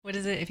What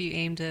is it? If you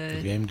aim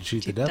to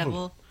cheat the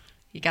devil,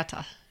 you got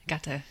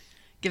to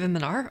give him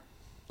an R.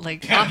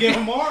 Like gotta give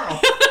him moral.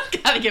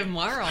 Gotta give him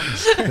moral.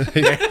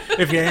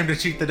 If you aim to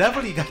cheat the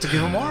devil, you got to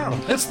give him moral.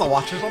 It's the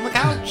Watchers on the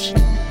Couch.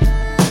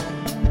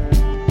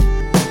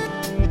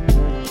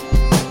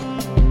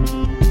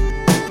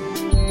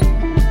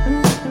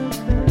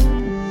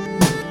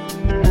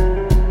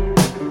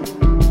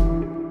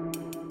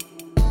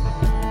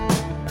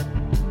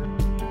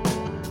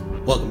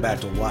 Welcome back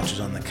to Watchers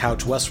on the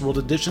Couch Westworld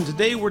Edition.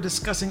 Today we're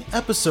discussing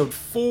episode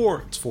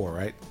 4. It's 4,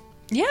 right?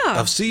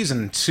 Yeah. Of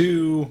season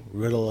 2,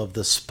 Riddle of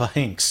the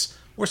Sphinx.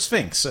 Or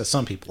Sphinx, as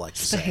some people like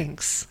to say.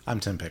 Sphinx. I'm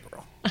Tim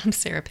Pickerel. I'm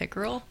Sarah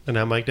Pickerel. And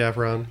I'm Mike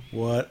Davron.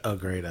 What a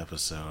great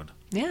episode.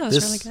 Yeah, it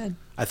was really good.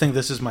 I think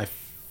this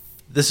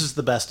is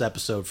the best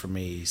episode for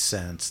me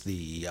since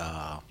the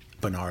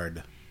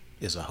Bernard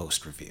is a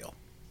host reveal.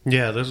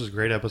 Yeah, this was a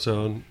great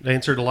episode.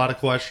 Answered a lot of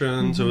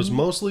questions. It was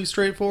mostly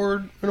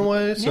straightforward in a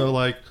way. So,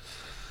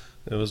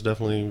 it was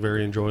definitely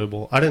very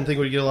enjoyable. I didn't think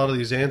we'd get a lot of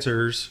these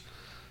answers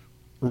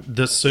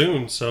this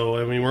soon. So,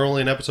 I mean, we're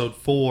only in episode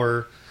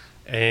 4.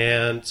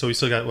 And so we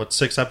still got,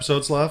 6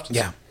 episodes left?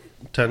 Yeah.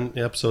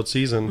 10-episode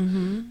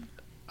season.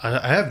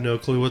 I have no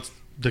clue what's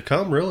to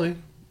come, really.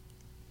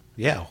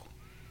 Yeah.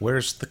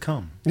 Where's the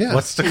cum? Yeah.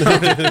 What's the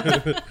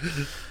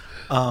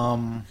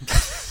cum?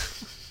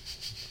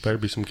 Better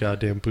be some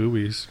goddamn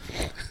boobies.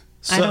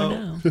 So, I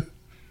don't know.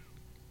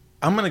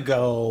 I'm gonna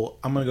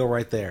go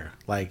right there.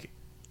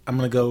 I'm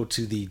gonna go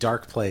to the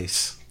dark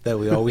place that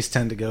we always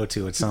tend to go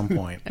to at some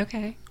point.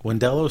 Okay. When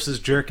Delos is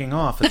jerking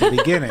off at the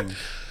beginning.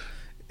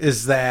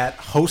 Is that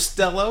host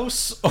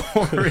Delos,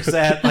 or is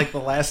that the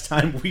last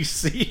time we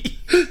see?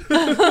 Is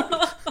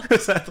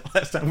that the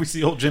last time we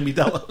see old Jimmy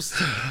Delos?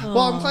 Well,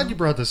 I'm glad you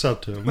brought this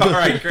up to him. All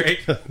right,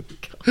 great.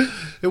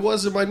 It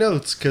was in my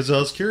notes because I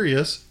was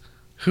curious.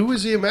 Who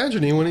is he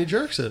imagining when he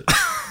jerks it?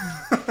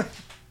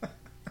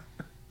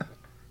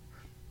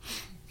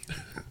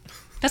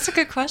 That's a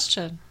good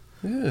question.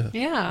 Yeah.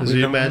 Yeah. Is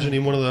he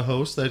imagining one of the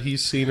hosts that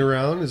he's seen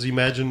around? Is he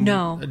imagining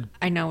No,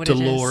 I know what it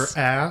Delore is.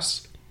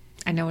 ass?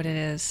 I know what it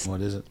is.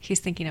 What is it? He's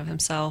thinking of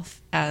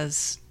himself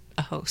as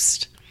a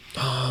host.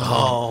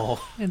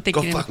 Oh, And Go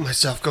thinking fuck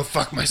myself. Go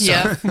fuck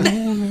myself.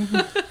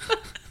 Yeah.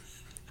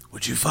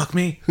 would you fuck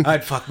me?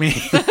 I'd fuck me.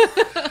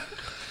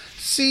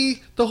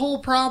 See, the whole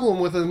problem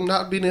with him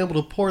not being able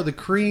to pour the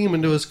cream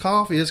into his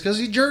coffee is because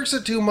he jerks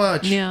it too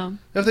much. Yeah.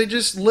 If they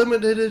just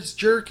limited his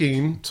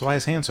jerking. That's why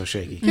his hand's so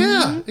shaky.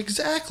 Yeah,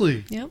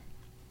 exactly. Yep.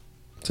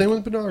 Same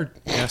with Bernard.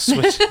 Yeah,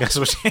 switch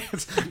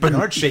hands.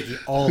 Bernard's shaky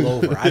all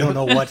over. I don't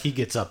know what he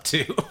gets up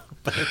to.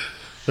 But,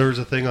 There was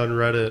a thing on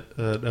Reddit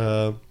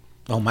that,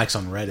 Mike's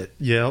on Reddit.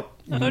 yep.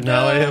 Oh, now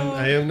no.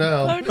 I am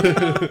now. Oh,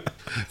 no.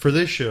 For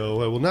this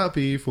show, I will not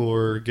be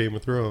for Game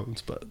of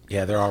Thrones, but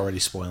Yeah, they're already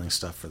spoiling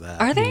stuff for that.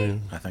 Are they?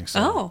 I think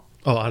so.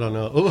 Oh. I don't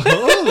know.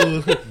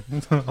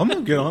 Oh, I'm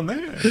gonna get on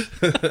there.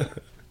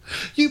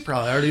 you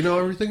probably already know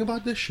everything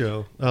about this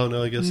show. Oh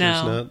no, I guess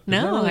there's No. not. There's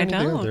No, not really I anything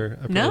out don't. there.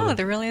 I No, probably-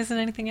 there really isn't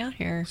anything out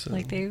here. So-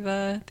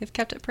 They've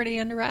kept it pretty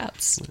under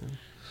wraps.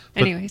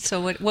 Anyway, so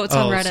what's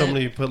on Reddit?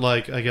 Somebody put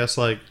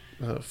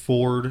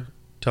Ford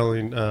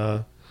telling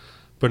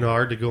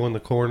Bernard to go in the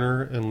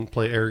corner and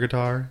play air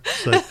guitar.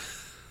 It's like,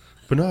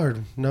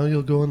 Bernard, now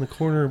you'll go in the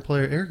corner and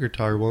play air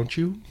guitar, won't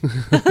you?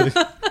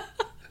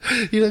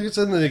 It's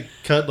in the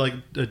cut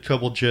a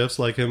couple gifs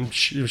him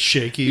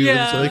shaky.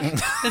 Yeah.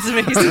 With That's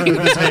amazing.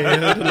 his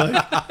hand. And,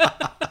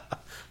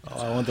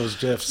 I want those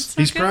gifs.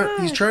 he's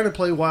good. trying to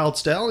play Wild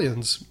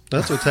Stallions.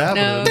 That's what's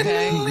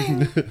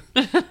happening.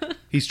 Okay.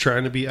 He's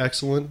trying to be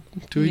excellent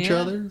to each Yeah.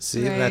 other.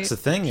 See, Right. that's the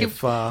thing. He-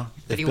 If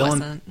he Bill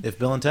wasn't. if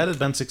Bill and Ted had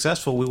been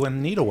successful, we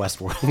wouldn't need a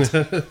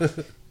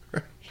Westworld.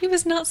 He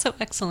was not so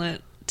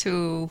excellent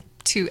to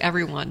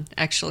everyone,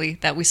 actually,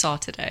 that we saw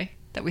today.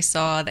 That we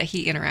saw that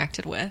he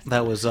interacted with.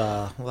 that was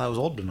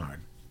old Bernard.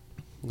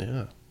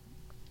 Yeah.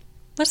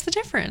 What's the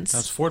difference?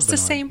 That's Ford It's the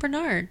Bernard. same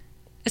Bernard.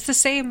 It's the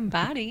same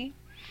body.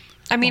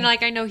 I mean,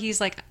 I know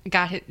he's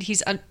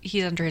he's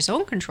under his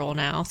own control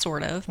now,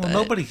 sort of. Well, But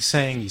nobody's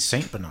saying he's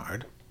Saint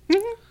Bernard.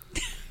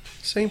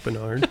 Saint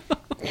Bernard.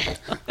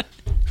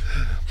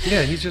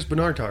 Yeah, he's just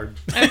Bernard-tard.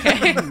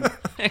 Okay,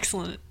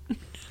 excellent.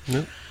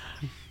 Nope.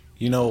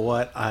 You know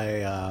what?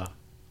 I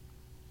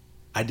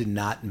did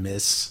not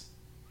miss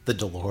the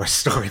Dolores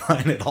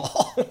storyline at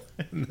all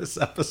in this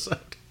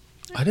episode.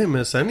 I didn't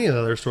miss any of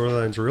the other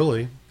storylines,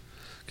 really.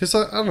 Because,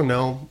 I don't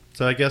know.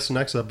 So I guess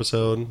next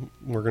episode,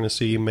 we're going to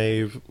see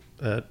Maeve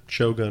at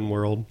Shogun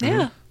World.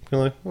 Yeah.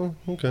 You're like, oh,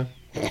 okay.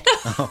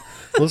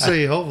 We'll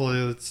see.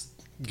 Hopefully it's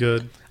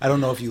good. I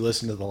don't know if you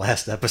listened to the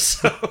last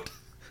episode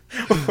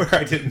where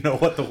I didn't know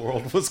what the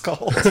world was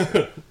called.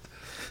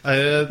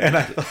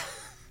 And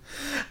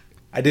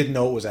I didn't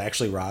know it was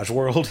actually Raj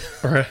World.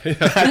 Right. I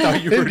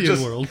thought you were Indian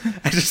just. World.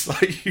 I just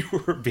thought you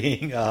were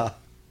being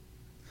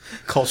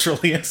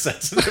culturally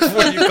insensitive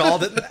when you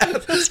called it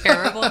that. That's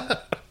terrible.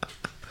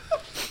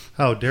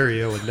 How dare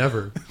you? I would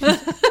never.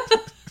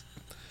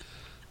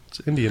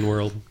 It's Indian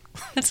World.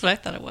 That's what I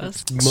thought it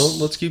was. Well,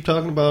 let's keep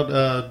talking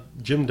about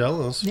Jim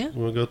Delos. Yeah.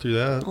 We'll go through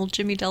that. Old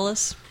Jimmy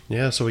Dellis.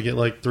 Yeah, so we get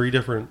like 3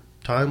 different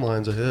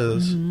timelines of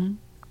his.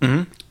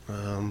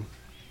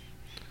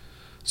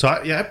 So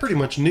I pretty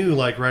much knew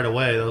like right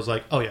away. I was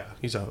like, oh yeah,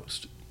 he's a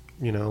host.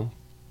 You know,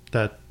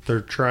 that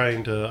they're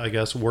trying to, I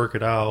guess, work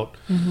it out,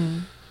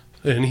 and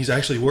he's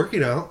actually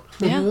working out.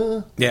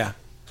 Yeah. Yeah.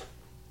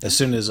 As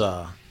soon as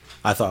I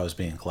thought I was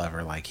being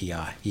clever, like he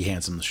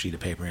hands him the sheet of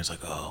paper and he's like,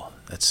 "Oh,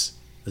 this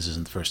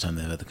isn't the first time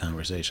they've had the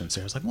conversation."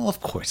 Sarah's like, "Well, of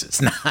course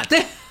it's not."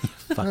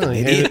 You fucking He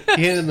idiot.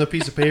 handed him the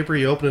piece of paper.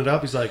 He opened it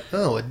up. He's like,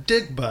 "Oh, a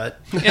dick butt."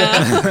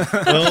 Yeah.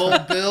 Well,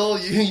 Bill,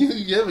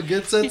 you have a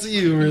good sense of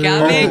humor.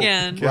 Got me there.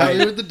 again. Got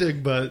me with the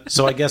dick butt.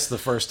 So I guess the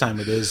first time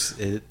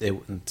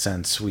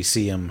since we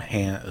see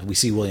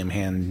William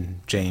hand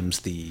James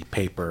the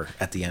paper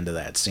at the end of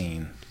that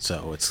scene,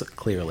 so it's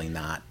clearly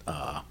not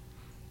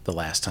the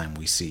last time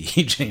we see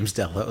James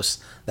Delos.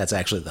 That's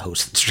actually the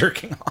host that's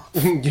jerking off.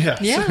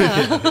 Yes.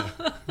 Yeah.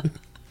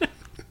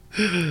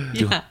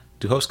 Yeah.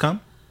 Do hosts come?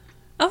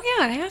 Oh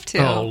yeah, I have to.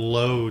 Oh,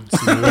 loads.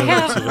 They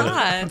have Loads of it.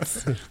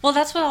 lots. Well,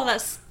 that's what all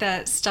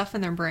that stuff in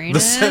their brain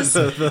is.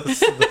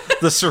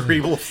 The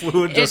cerebral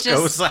fluid just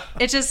goes out.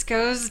 It just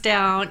goes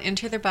down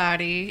into their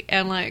body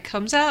and like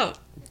comes out.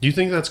 Do you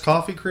think that's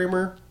coffee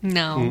creamer?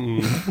 No,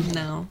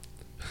 no.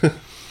 But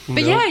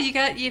No? yeah, you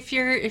got if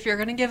you're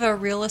gonna give a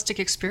realistic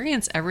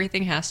experience,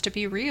 everything has to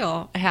be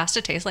real. It has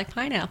to taste like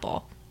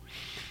pineapple.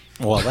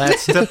 Well,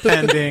 that's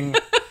depending.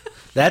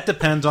 That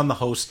depends on the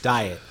host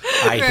diet.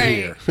 I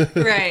hear.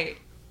 Right.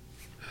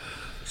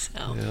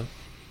 So Yeah.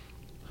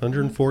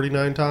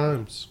 149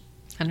 times.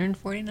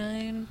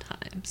 149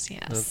 times,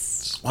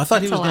 yes. Well, I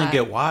thought he That's was a going lot. to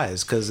get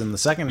wise because in the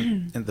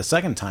second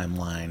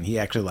timeline, he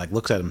actually like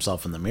looks at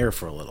himself in the mirror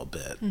for a little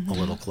bit, a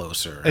little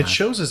closer. It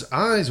shows his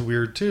eyes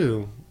weird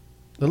too.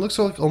 It looks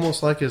like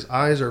almost like his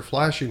eyes are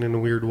flashing in a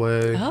weird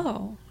way.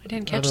 Oh, I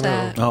didn't I catch don't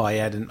that. Oh, I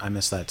didn't. I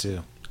missed that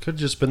too. Could have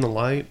just been the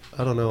light.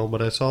 I don't know,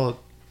 but I saw it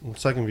in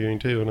second viewing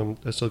too, and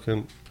I still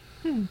couldn't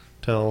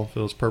tell if it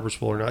was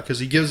purposeful or not because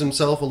he gives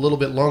himself a little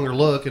bit longer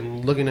look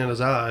and looking at his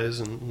eyes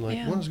and I'm like,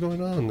 Yeah. what is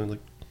going on? And like,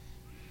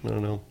 I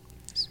don't know.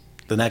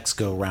 The next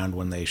go round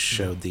when they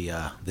showed the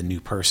new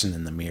person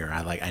in the mirror,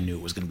 I knew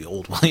it was going to be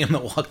old William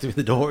that walked through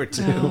the door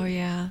too. Oh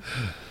yeah.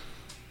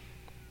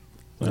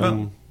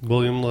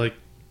 William like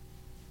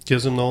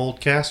gives him the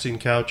old casting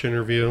couch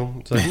interview.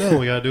 It's like, no,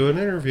 we got to do an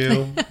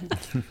interview.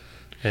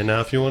 And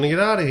now, if you want to get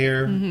out of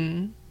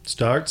here,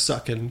 start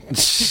sucking.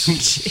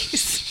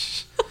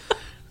 Jeez.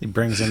 He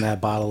brings in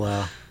that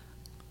bottle.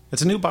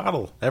 It's a new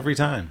bottle every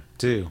time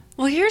too.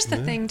 Well, here's the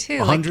thing too.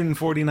 Like,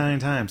 149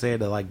 times they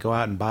had to like go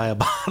out and buy a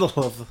bottle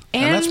of,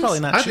 and that's And- probably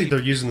not I cheap. think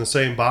they're using the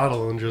same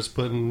bottle and just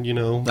putting,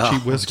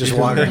 cheap whiskey. just in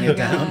watering there. it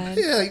down. God.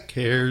 Yeah, who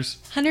cares?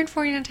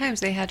 149 times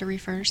they had to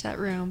refurnish that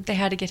room. They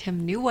had to get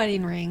him new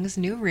wedding rings,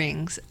 new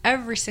rings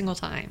every single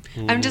time.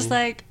 I'm just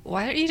like,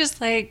 why don't you just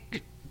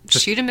like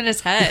shoot him in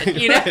his head,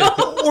 you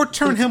know, Or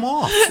turn him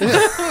off. or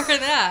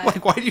that?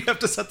 Like, why do you have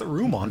to set the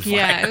room on fire?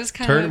 Yeah, it was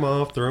kind Turn him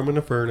of off, throw him in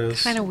a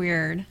furnace.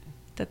 weird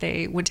that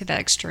they went to that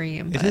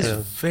extreme. It But is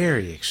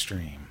very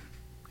extreme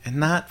and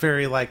not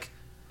very like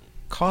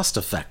cost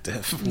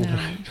effective. No.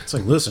 It's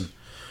like, listen,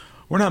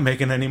 we're not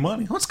making any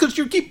money. Well, it's because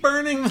you keep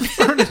burning the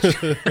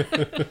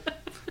furniture.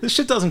 This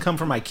shit doesn't come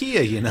from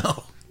IKEA, you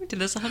know. We did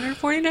this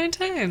 149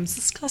 times.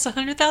 This costs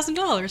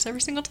 $100,000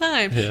 every single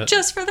time Yeah.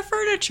 just for the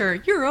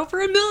furniture. You're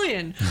over $1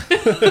 million.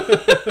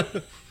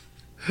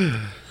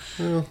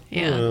 Well,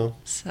 Yeah. well,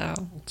 So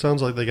it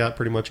sounds like they got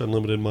pretty much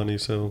unlimited money,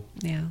 so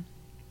yeah.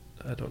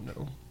 I don't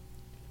know.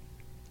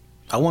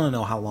 I want to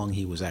know how long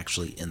he was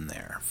actually in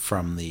there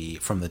from the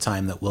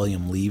time that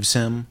William leaves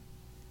him,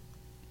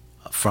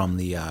 from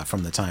the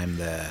time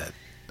that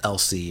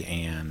Elsie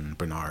and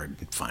Bernard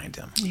find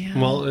him. Yeah.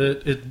 Well,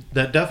 it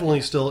that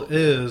definitely still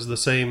is the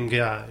same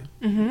guy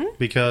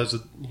because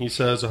he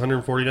says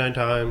 149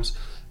 times,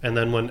 and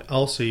then when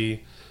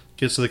Elsie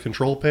gets to the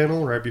control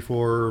panel right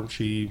before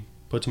she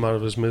puts him out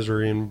of his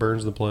misery and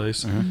burns the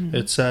place,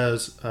 it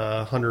says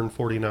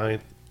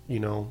 149th,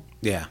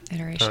 Yeah.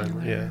 iteration or time.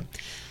 whatever. Yeah,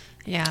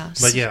 Yeah.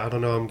 but yeah, I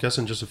don't know. I'm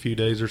guessing just a few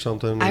days or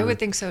something. I or- would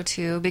think so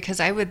too, because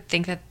I would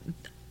think that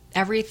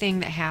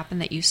everything that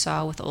happened that you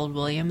saw with old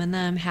William and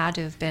them had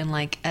to have been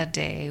like a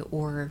day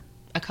or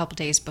a couple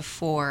days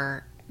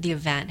before the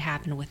event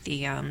happened with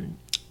the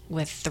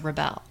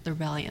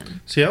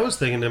rebellion. See, I was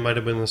thinking it might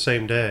have been the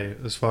same day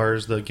as far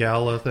as the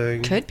gala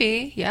thing. Could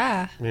be,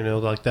 yeah.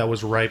 Like that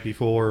was right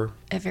before.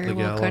 It very the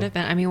well gala. could have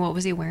been. I mean, what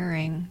was he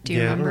wearing? Do you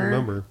Yeah, remember? I don't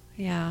remember.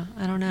 Yeah,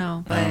 I don't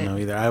know. But I don't know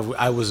either.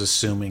 I was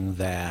assuming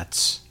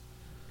that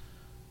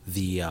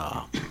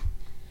that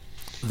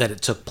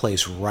it took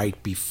place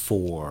right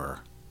before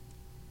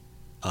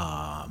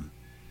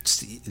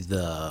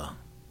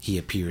he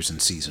appears in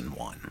season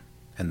 1,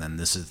 and then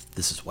this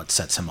is what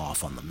sets him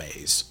off on the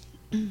maze.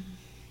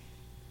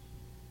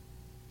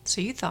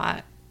 So you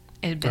thought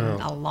it had been Oh.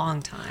 a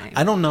long time.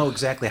 I don't know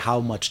exactly how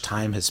much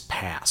time has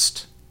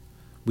passed.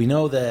 We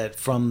know that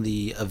from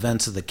the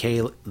events of the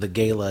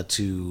gala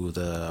to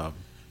the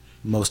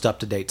most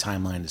up-to-date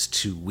timeline is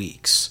 2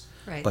 weeks.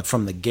 Right. But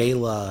from the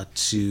gala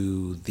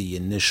to the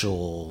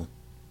initial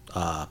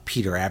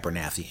Peter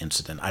Abernathy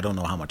incident, I don't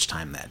know how much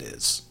time that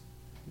is.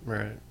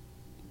 Right.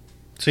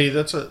 See,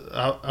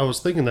 I was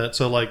thinking that.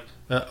 So, like,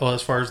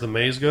 as far as the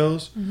maze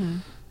goes,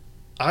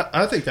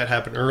 I think that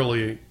happened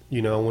early,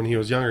 when he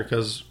was younger,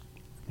 because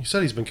he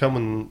said he's been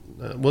coming,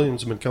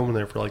 Williams has been coming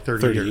there for like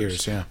 30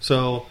 years. Yeah.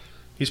 So,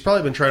 he's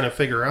probably been trying to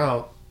figure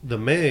out the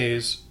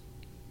maze,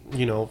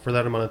 for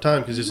that amount of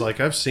time, because he's like,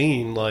 I've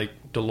seen, like,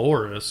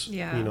 Dolores,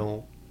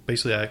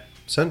 basically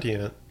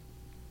sentient.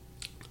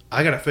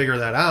 I got to figure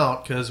that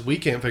out, because we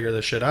can't figure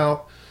this shit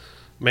out.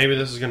 Maybe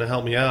this is going to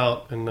help me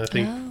out, and I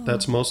think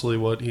that's mostly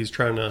what he's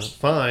trying to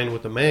find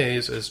with the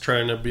maze, is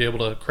trying to be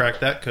able to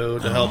crack that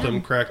code to help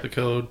him crack the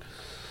code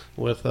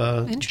with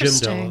Jim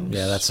Delos.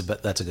 Yeah, that's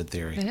a good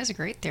theory. That is a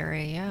great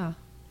theory, yeah.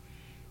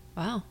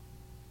 Wow.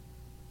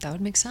 That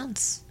would make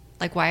sense.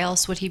 Like, why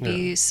else would he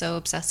be so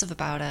obsessive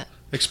about it?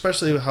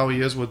 Especially how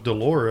he is with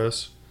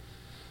Dolores.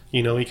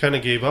 He kind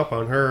of gave up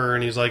on her,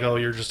 and he's like, oh,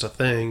 you're just a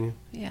thing.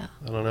 Yeah.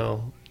 I don't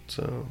know.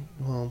 So,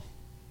 well,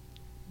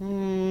 I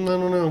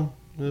don't know.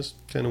 It's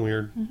kind of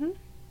weird.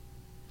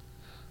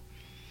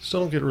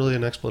 Still don't get really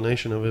an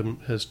explanation of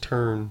his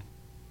turn.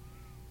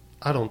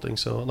 I don't think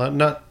so.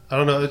 Not. I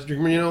don't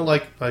know.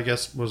 Like, I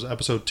guess was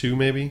episode 2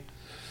 maybe.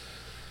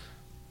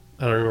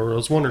 I don't remember. It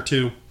was 1 or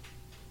 2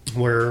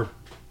 where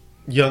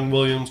young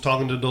Williams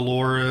talking to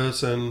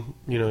Dolores, and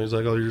he's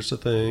like, "Oh, you're just a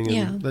thing."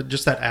 And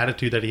just that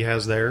attitude that he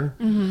has there.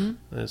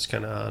 It's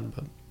kind of odd,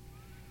 but.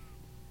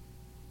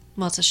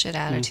 Well, it's a shit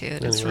attitude.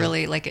 Anyway. It's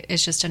really like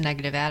it's just a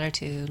negative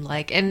attitude.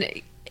 Like,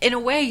 and in a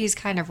way, he's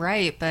kind of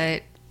right,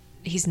 but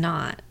he's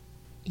not.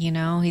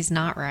 He's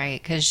not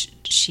right, because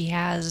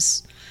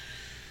she's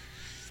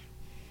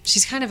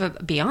kind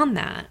of beyond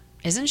that,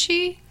 isn't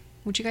she?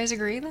 Would you guys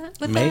agree with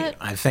that?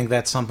 I think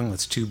that's something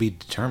that's to be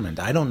determined.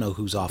 I don't know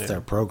who's off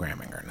their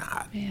programming or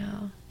not.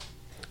 Yeah.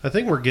 I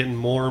think we're getting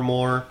more and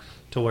more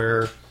to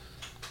where,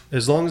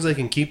 as long as they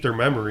can keep their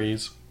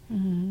memories,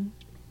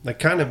 that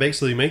kind of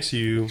basically makes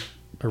you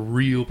a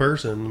real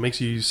person, makes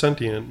you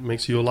sentient,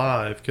 makes you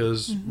alive,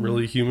 because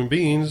really human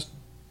beings,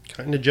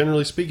 kind of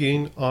generally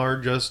speaking, are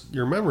just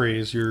your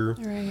memories. You're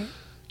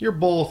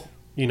both,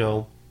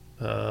 your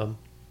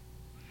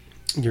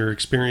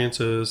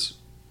experiences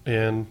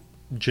and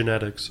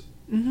genetics.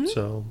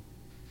 So,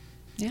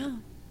 yeah.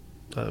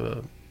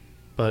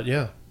 But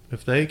yeah,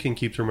 if they can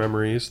keep their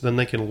memories, then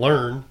they can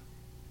learn.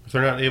 If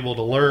they're not able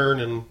to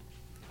learn,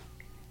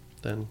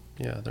 then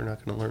they're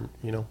not going to learn,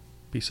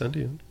 be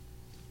sentient.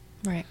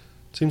 Right.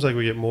 Seems like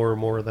we get more and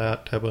more of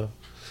that type of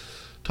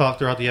talk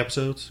throughout the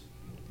episodes.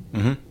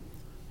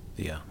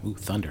 Yeah. Ooh,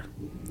 thunder.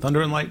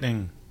 Thunder and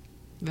lightning.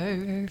 Very,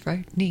 very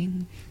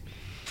frightening.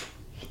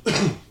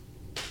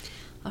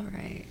 All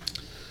right.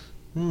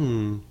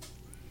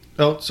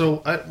 Oh, so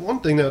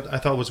one thing that I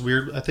thought was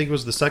weird, I think it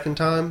was the second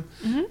time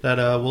that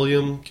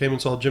William came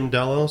and saw Jim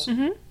Delos.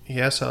 He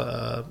asked,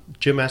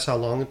 Jim asked how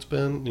long it's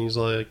been, and he's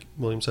like,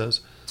 William says,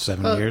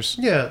 7 years?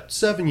 Yeah,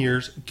 7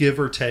 years, give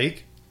or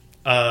take.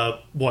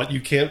 What, you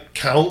can't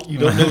count? You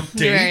don't know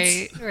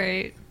dates?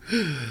 Right.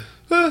 I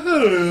don't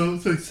know.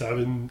 It's like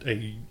 7,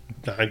 8,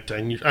 9,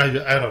 10 years. I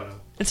don't know.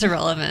 It's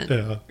irrelevant,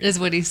 Yeah. is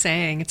what he's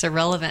saying. It's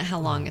irrelevant how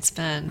long it's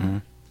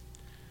been.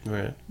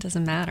 Right.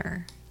 Doesn't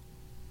matter.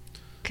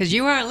 Because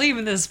you aren't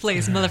leaving this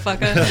place,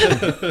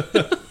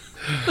 motherfucker.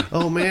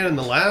 Oh, man, and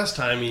the last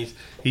time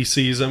he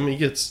sees him, he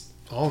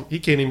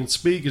can't even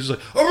speak. He's like,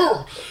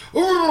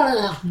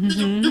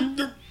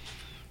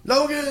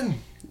 Logan!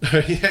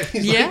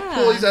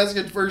 He's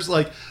asking first,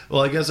 like,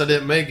 well, I guess I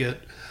didn't make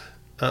it.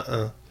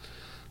 He's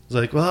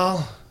like,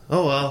 well,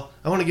 I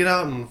want to get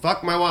out and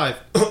fuck my wife.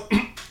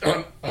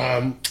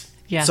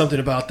 Something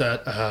about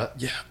that.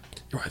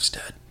 Your wife's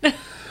dead.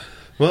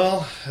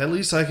 Well, at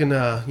least I can,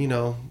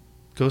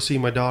 go see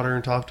my daughter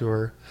and talk to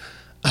her.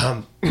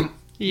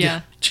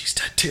 Yeah. She's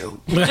dead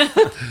too.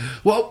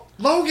 Well,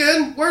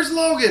 Logan, where's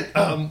Logan?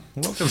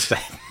 Logan's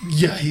dead.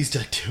 Yeah, he's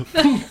dead too.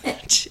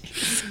 Jeez.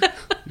 He's like,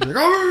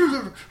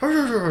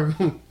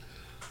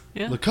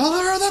 Yeah. the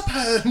color of the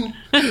pen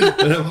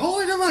that I'm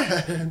holding in my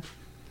hand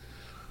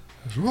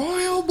is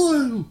royal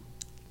blue.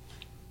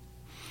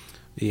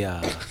 Yeah.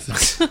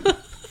 I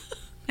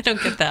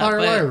don't get that.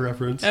 Liar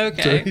reference.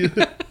 Okay.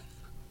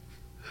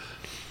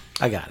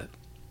 I got it.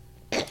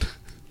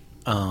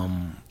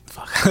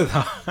 Fuck.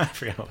 I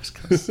forgot what I was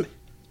going to say.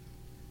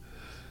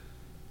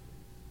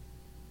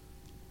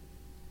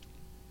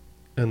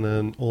 And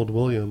then old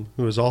William,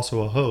 who is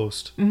also a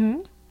host.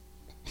 Right.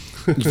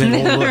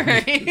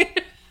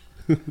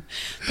 But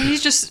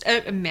he's just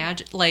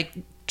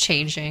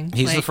changing.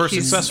 He's the first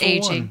successful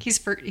aging. one.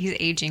 He's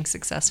aging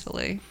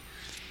successfully.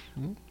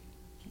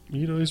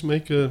 You'd always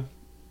make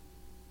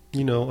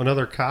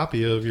another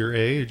copy of your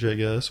age, I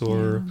guess,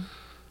 or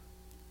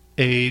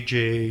age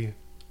a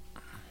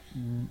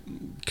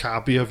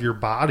copy of your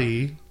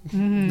body.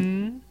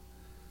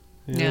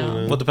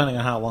 Yeah. Well, depending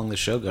on how long the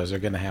show goes, they're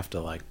going to have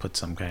to put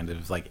some kind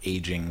of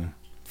aging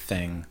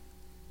thing.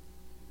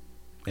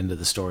 into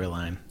the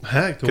storyline.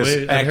 Heck, the Because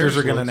way actors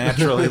are going to looks.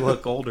 naturally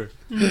look older.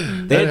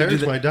 That They had to do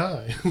Harris that. might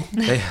die.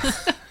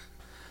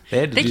 They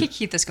had to They do. could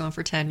keep this going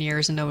for 10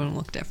 years and no one will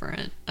look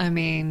different. I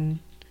mean,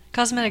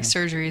 cosmetic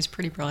surgery is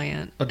pretty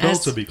brilliant.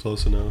 Adults would be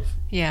close enough.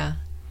 Yeah.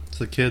 It's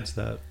the kids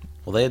that.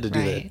 Well, they had to do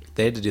Right. that.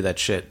 They had to do that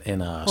shit in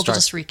Well, Star. they'll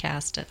just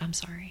recast it. I'm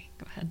sorry.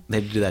 Go ahead. They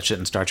had to do that shit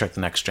in Star Trek: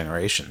 The Next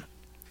Generation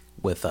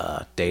with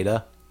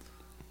Data.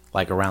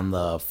 Like around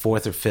the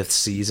 4th or 5th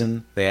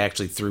season, they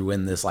actually threw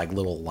in this like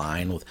little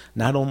line with,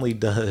 not only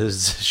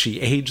does she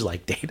age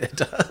like Data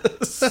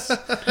does,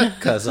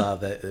 because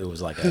it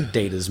was like a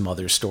Data's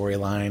mother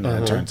storyline,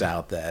 and it turns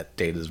out that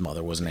Data's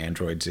mother was an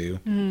android too.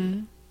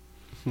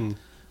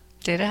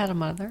 Data had a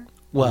mother?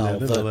 Well, I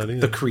didn't know that the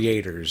either.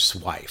 creator's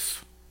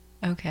wife.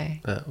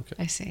 Okay. Okay.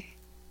 I see.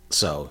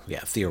 So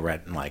yeah,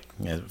 theoretically, like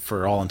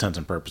for all intents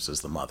and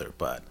purposes, the mother.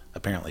 But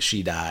apparently,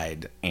 she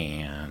died,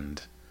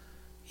 and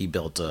he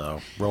built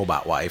a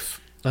robot wife.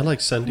 I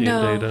like sentient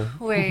No, data.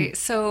 wait.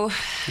 So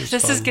this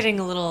is fun. getting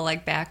a little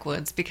like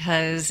backwoods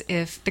because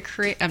if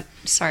the I'm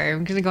sorry,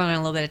 I'm going to go on a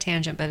little bit of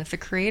tangent, but if the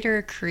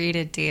creator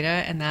created Data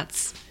and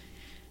that's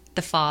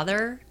the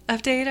father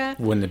of Data,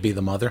 Wouldn't it be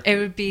the mother? it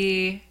would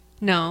be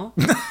no.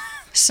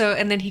 So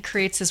and then he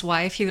creates his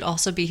wife. He would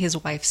also be his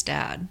wife's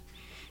dad.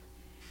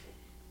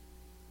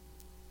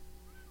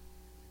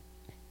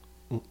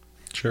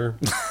 Sure.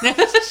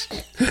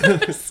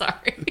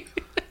 Sorry.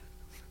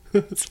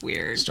 It's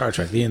weird. Star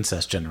Trek: The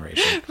Incest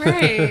Generation.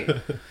 Right.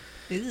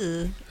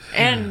 Ew.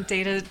 And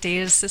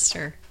Data's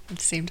sister at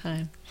the same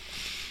time.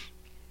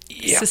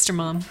 Yeah. Sister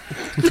mom.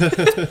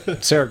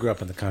 Sarah grew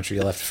up in the country.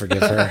 You'll have to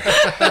forgive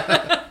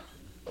her.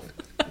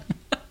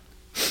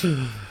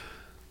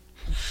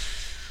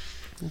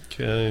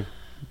 Okay.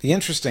 The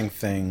interesting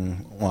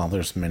thing, well,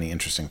 there's many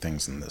interesting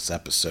things in this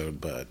episode,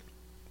 but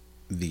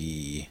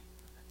the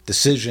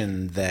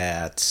decision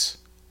that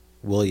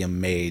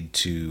William made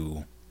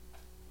to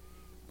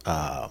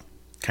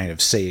kind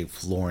of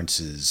save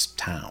Lawrence's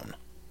town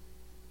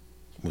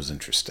was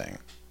interesting.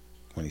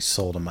 When he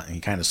sold him, he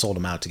kind of sold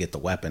him out to get the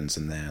weapons,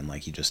 and then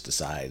like he just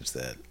decides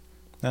that,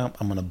 no,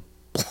 I'm gonna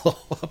blow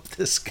up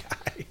this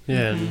guy.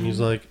 Yeah, and he's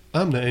like,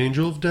 I'm the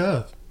angel of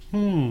death.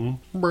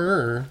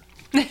 Brr.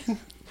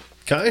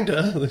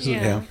 Kinda. This is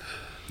Yeah.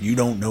 You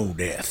don't know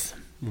death.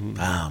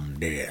 I'm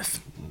death.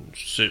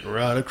 sitting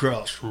right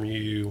across from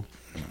you.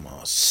 I'm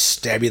gonna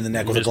stab you in the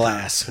neck with a Mr.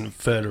 glass.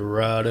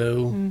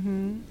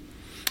 Confederado.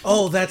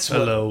 Oh, that's what.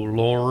 Hello,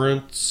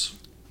 Lawrence.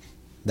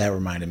 That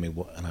reminded me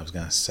what I was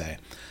gonna say.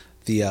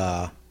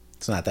 The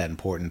it's not that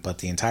important, but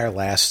the entire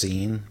last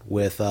scene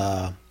with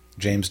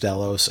James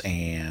Delos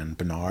and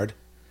Bernard,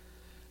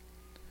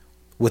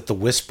 with the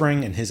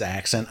whispering and his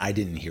accent, I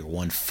didn't hear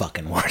one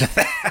fucking word of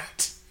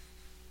that.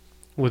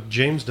 With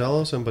James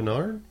Delos and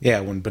Bernard?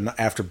 Yeah,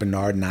 after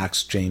Bernard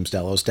knocks James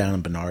Delos down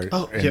and Bernard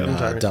I'm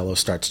sorry. Delos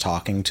starts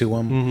talking to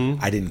him,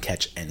 I didn't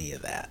catch any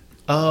of that.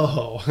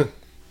 Oh.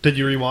 Did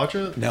you rewatch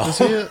it? No, To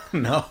see it?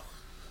 no.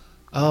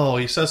 Oh,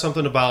 he says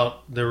something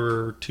about there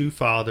were two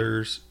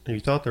fathers. He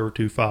thought there were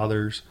two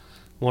fathers,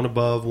 one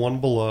above,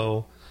 one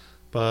below,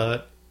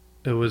 but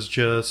it was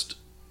just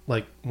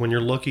like when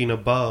you're looking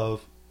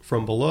above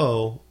from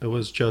below, it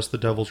was just the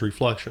devil's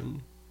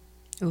reflection.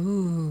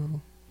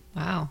 Ooh.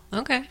 Wow.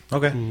 Okay.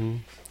 Okay.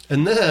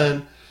 And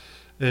then,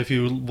 if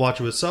you watch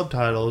it with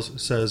subtitles, it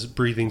says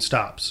breathing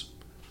stops.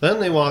 Then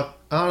they walk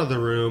out of the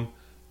room,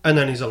 and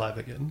then he's alive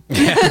again.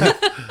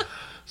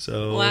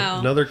 So, Wow.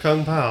 another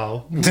Kung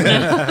Pao.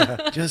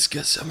 Just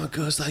because someone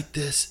goes like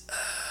this.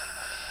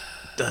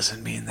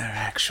 Doesn't mean they're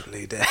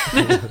actually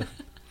dead.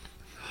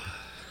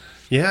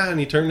 Yeah, and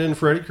he turned in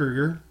Freddy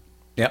Krueger.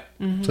 Yep.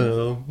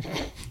 So,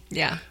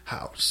 Yeah.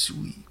 how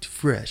sweet,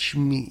 fresh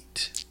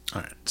meat.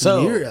 All right.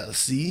 So, Here,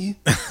 Elsie.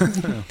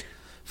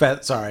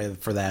 sorry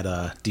for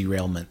that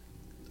derailment.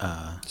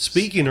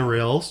 Speaking of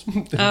rails,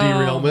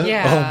 derailment.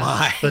 Yeah. Oh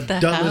my. The The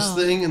dumbest hell?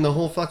 thing in the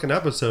whole fucking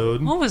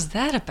episode. What was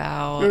that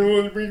about?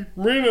 We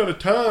ran out of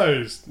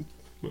ties.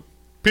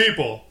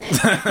 People.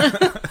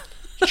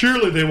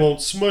 Surely they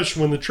won't smush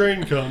when the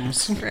train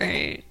comes.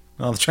 Right.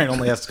 Well, the train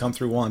only has to come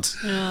through once.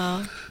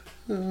 Yeah.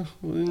 Oh,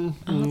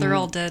 they're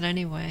all dead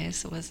anyway.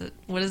 So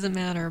what does it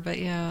matter? But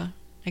yeah,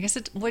 I guess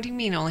it. What do you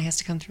mean? It only has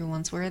to come through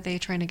once? Where are they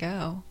trying to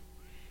go?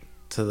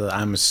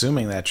 I'm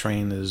assuming that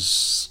train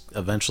is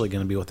eventually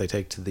going to be what they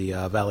take to the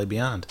Valley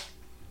Beyond.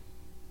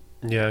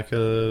 Yeah,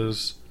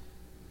 because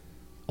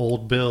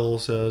old Bill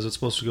says it's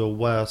supposed to go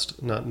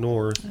west, not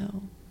north.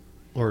 Oh.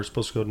 Or it's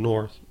supposed to go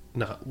north,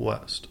 not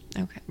west.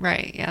 Okay.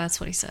 Right. Yeah, that's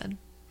what he said.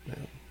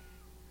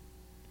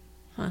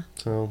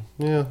 So,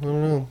 yeah, I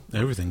don't know.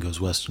 Everything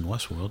goes west in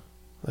Westworld.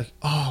 Like,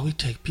 oh, we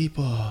take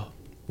people.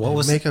 What and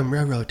was- make them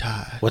railroad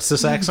tie. What's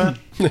this accent?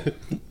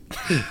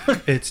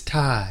 It's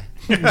tie.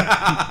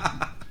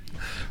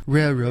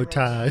 Railroad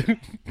tie.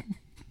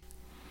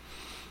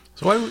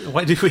 So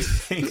why do we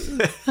think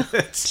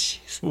that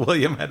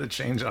William had a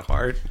change of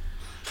heart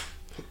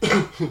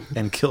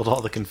and killed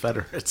all the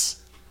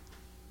Confederates?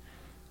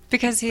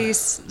 Because he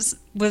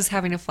was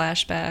having a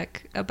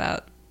flashback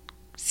about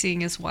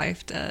seeing his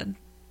wife dead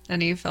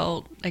And he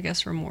felt, I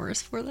guess,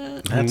 remorse for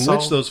that. In That's which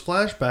all. those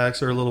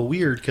flashbacks are a little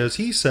weird because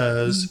he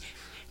says,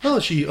 "Oh,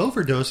 she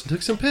overdosed and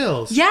took some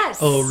pills." Yes.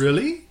 Oh,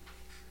 really?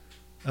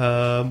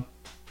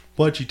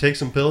 What? She take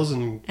some pills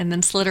and And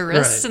then slit her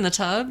wrists Right. in the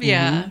tub?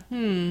 Yeah.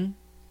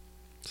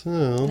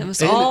 so It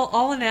was and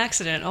all an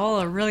accident. All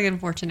a really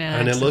unfortunate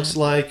And accident. it looks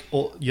like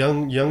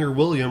younger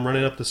William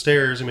running up the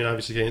stairs. I mean,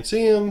 obviously can't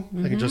see him.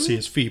 I can just see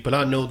his feet, but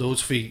I know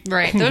those feet.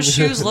 Right. Those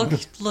shoes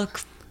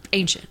look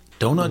ancient.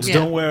 Donuts Yeah.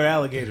 don't wear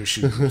alligator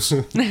shoes.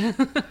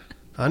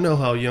 I know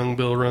how young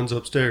Bill runs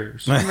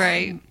upstairs.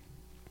 Right.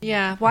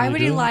 Yeah. Why You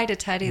would he do? lie to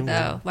Teddy,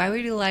 though? Why would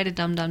he lie to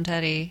Dum Dum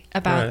Teddy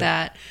about Right.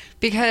 that?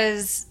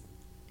 Because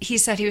he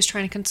said he was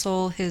trying to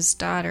console his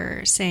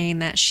daughter, saying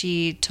that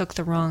she took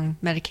the wrong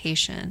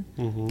medication.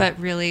 But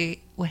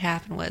really, what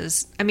happened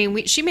was, I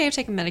mean, she may have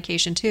taken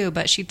medication too,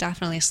 but she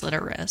definitely slit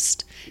her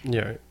wrist.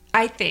 Yeah.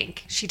 I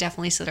think she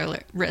definitely slit her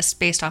wrist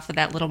based off of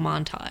that little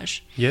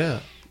montage. Yeah.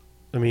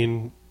 I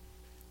mean,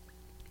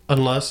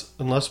 unless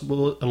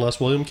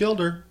William killed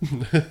her.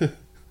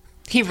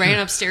 He ran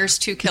upstairs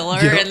to kill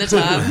her Yep. in the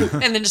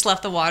tub and then just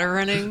left the water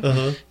running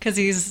because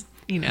he's,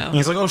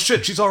 He's like, oh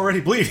shit, she's already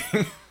bleeding.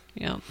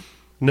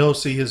 No,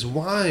 see, his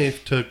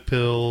wife took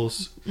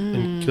pills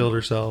and killed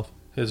herself.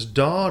 His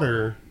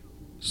daughter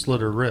slit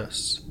her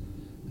wrists.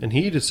 And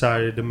he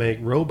decided to make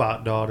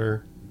Robot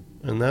Daughter,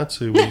 and that's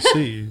who we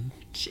see.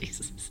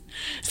 Jesus.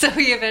 So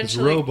he His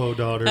eventually. Robo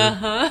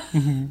Daughter.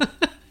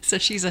 So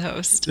she's a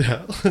host.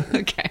 Yeah.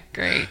 Okay,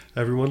 great.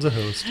 Everyone's a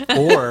host.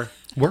 or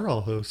We're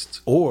all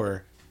hosts.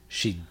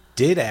 she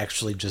did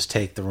actually just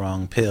take the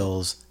wrong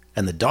pills,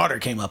 and the daughter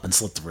came up and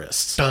slit the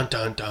wrists Dun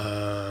dun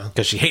dun.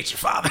 because she hates her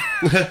father.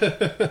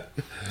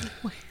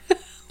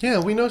 Yeah,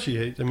 we know she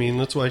hates. I mean,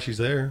 that's why she's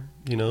there.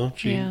 You know,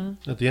 she Yeah.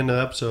 at the end of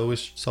the episode, we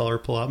saw her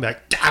pull out and be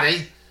like,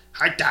 "Daddy,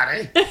 hi,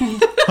 Daddy,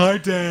 Hi,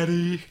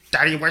 Daddy.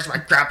 Daddy, where's my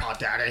grandpa,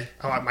 Daddy?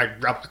 I want my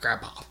robot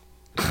grandpa.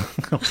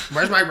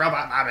 Where's my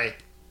robot mommy,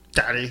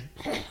 Daddy?"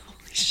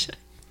 Shit.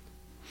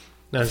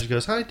 Now she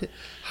goes, hi,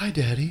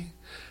 Daddy.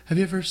 Have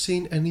you ever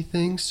seen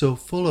anything so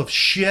full of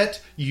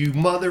shit, you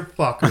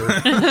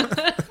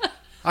motherfucker?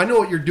 I know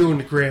what you're doing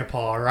to Grandpa,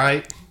 all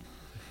right?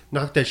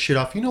 Knock that shit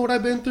off. You know what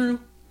I've been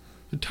through?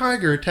 The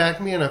tiger attacked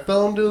me and I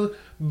fell into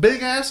a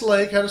big-ass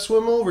lake, had to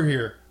swim over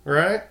here, all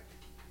right?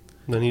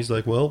 And then he's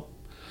like, well,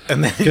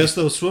 And then, guess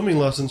those swimming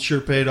lessons sure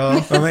paid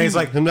off. and then he's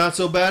like, I'm not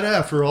so bad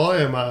after all,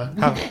 am I?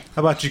 how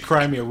about you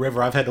cry me a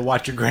river? I've had to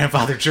watch your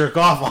grandfather jerk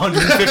off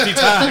 150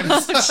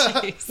 times.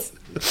 Jeez.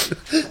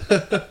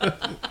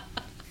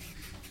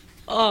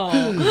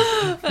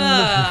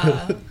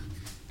 Oh.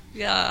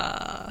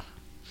 Yeah.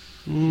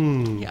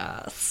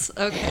 Yes.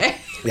 Okay.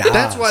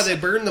 That's why they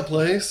burned the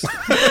place.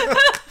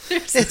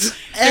 It's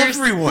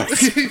everywhere.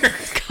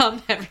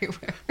 Come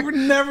everywhere. We're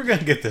never going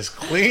to get this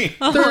clean.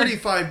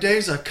 35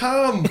 days of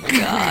cum.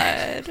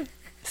 God.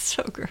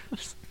 So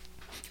gross.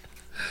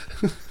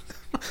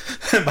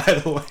 And by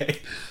the way,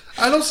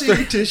 I don't see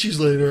any tissues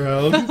laying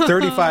around.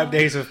 35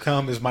 Days of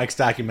Cum is Mike's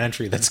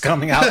documentary that's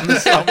coming out in the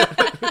summer.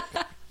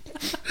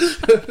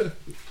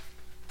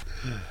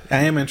 I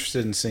am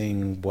interested in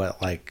seeing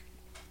what, like,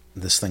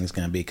 this thing's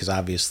going to be, because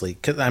obviously,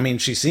 I mean,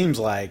 she seems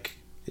like,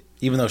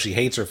 even though she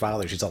hates her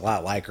father, she's a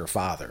lot like her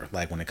father,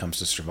 like when it comes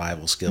to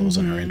survival skills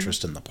and her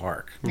interest in the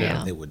park.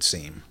 Yeah. It would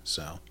seem.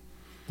 So,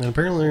 And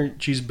apparently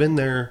she's been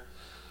there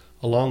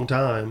a long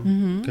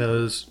time,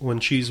 because when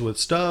she's with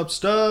Stubbs,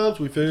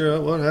 we figure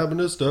out what happened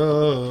to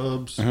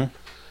Stubbs.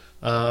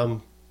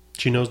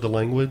 She knows the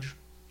language,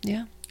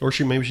 Yeah. or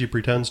maybe she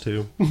pretends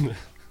to.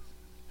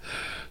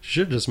 She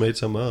should have just made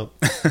some up.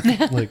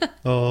 Like,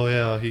 oh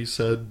yeah, he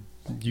said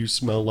you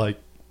smell like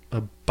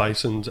a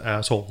bison's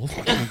asshole.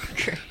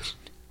 Great.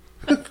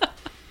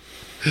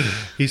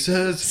 He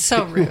says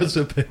So he rude. wants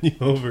to bend you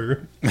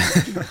over.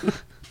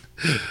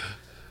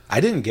 I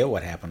didn't get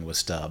what happened with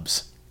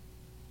Stubbs.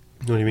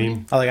 What do you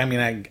mean?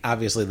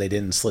 Obviously they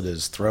didn't slit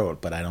his throat,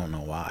 but I don't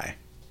know why.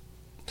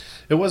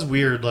 It was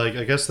weird. Like,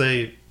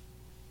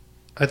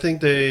 I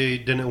think they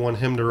didn't want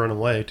him to run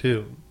away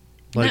too.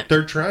 Like,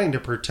 they're trying to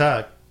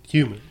protect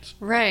humans.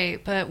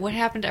 Right, but what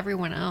happened to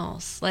everyone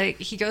else? Like,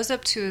 he goes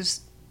up to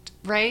his...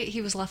 Right?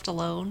 He was left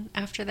alone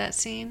after that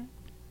scene?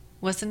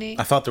 Wasn't he?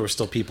 I thought there were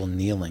still people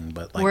kneeling,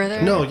 but like, Were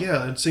there? No,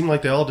 yeah, it seemed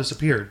like they all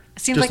disappeared.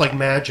 Seemed just like- like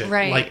magic,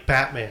 right. like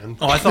Batman.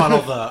 Oh, I thought I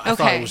thought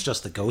Okay. it was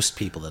just the ghost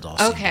people that all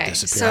seemed Okay, to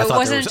disappear. so I it thought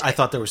wasn't- I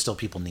thought there were still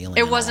people kneeling.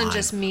 It in the wasn't line.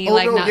 just me, Oh,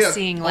 like, no, not yeah,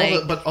 seeing, all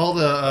like... but all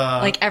the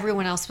like,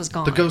 everyone else was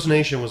gone. the Ghost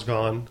Nation was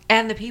gone.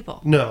 And the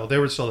people. No, they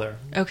were still there.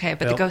 Okay,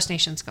 but Yep. the Ghost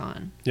Nation's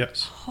gone.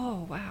 Yes.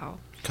 Oh, wow.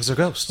 because they're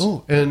ghosts.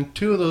 Oh, and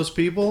two of those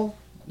people.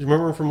 You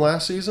remember from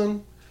last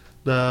season?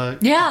 Yeah.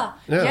 Yeah,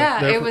 Yeah,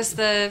 they're- it was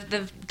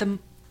the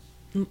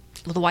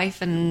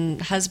wife and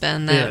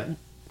husband that Yeah.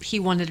 he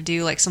wanted to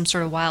do, like, some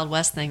sort of Wild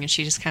West thing, and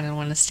she just kind of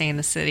wanted to stay in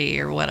the city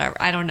or whatever.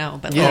 I don't know,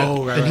 but, Yeah, like...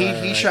 Oh, right, and right,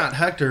 he right. shot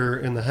Hector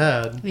in the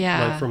head,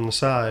 Yeah. like from the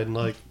side,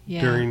 like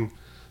Yeah. during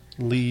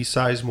Lee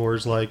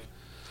Sizemore's like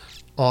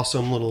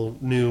awesome little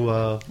new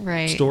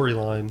Right.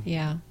 storyline,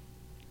 Yeah.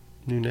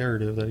 new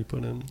narrative that he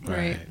put in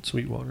Right.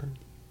 Sweetwater.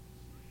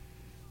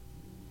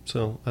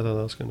 So I thought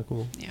that was kind of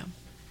cool. Yeah.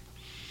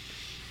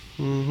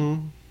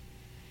 Mm-hmm.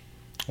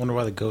 I wonder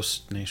why the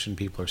Ghost Nation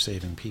people are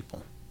saving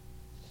people.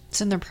 It's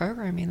in their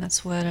programming.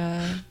 That's what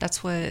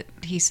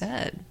he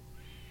said.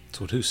 That's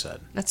what who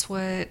said. That's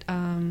what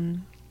do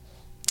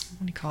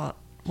you call it?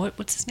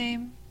 What's his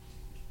name?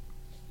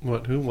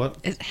 What? Who? What?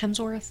 Is it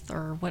Hemsworth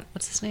or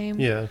what's his name?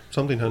 Yeah,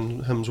 something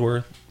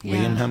Hemsworth. Yeah.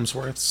 Liam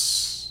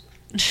Hemsworth's.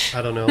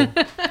 I don't know.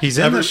 He's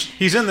in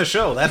the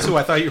show. That's who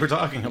I thought you were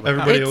talking about.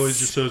 Everybody It's- always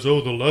just says, "Oh,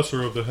 the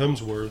lesser of the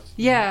Hemsworth,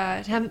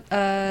 Yeah,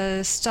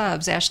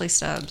 Stubbs, Ashley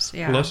Stubbs.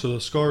 Yeah. less of the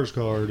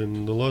Skarsgård,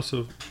 and the less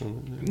of."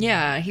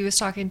 Yeah, he was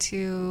talking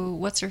to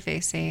what's her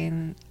face,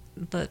 saying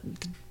the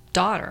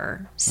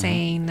daughter,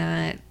 saying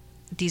that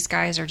these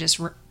guys are just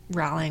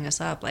rallying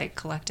us up, like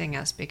collecting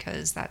us,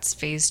 because that's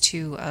phase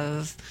 2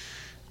 of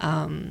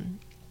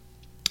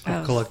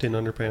Collecting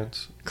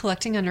underpants.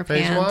 collecting underpants.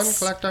 Phase 1,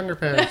 collect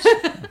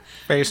underpants.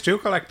 Phase 2,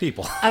 collect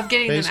people. Of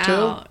getting Phase them 2?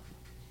 out,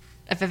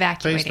 of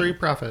evacuating. Phase 3,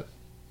 profit.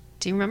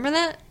 Do you remember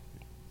that?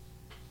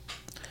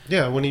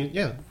 Yeah,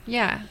 yeah.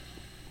 Yeah,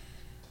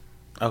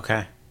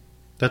 Okay.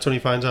 That's when he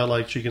finds out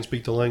like she can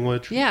speak the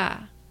language.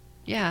 yeah,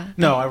 yeah.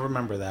 No, I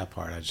remember that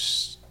part. I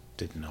just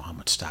didn't know how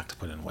much stock to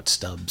put in what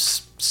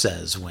Stubbs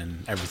says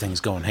when everything's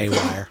going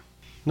haywire.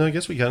 No, I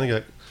guess we kind of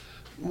got.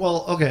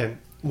 Well, okay.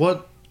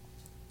 What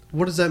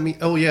does that mean?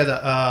 Oh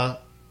yeah,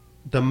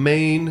 the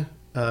main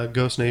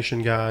Ghost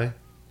Nation guy.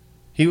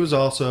 He was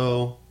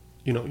also,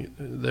 they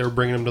were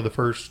bringing him to the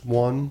first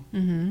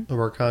one of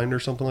our kind or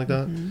something like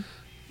that. Mm-hmm.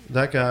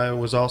 That guy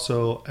was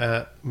also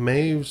at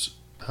Maeve's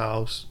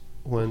house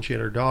when she had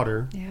her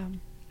daughter. Yeah.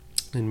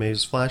 In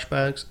Maeve's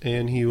flashbacks,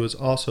 and he was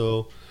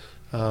also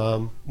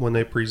when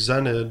they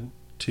presented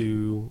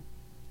to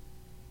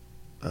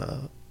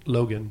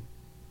Logan.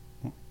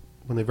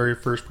 When they very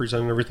first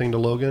presented everything to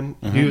Logan,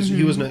 he was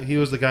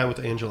the guy with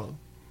Angela.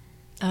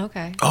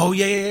 Okay. Oh,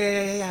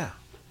 yeah.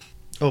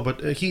 Oh,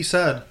 but he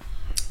said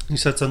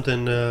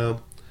something.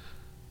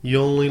 You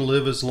only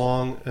live as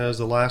long as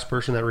the last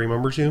person that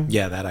remembers you.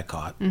 Yeah, that I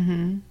caught.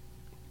 Mm-hmm.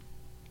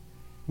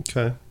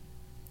 Okay,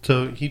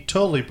 so he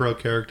totally broke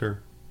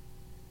character.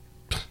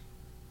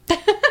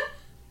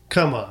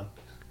 Come on,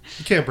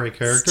 you can't break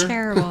character. It's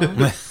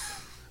terrible.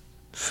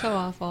 So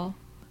awful.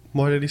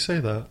 Why did he say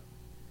that?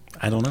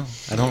 I don't know.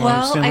 I don't Well,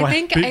 understand I why.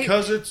 think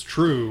Because it's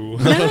true.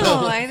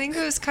 No, I think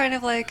it was kind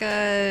of like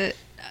they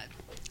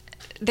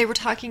were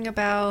talking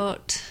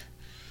about.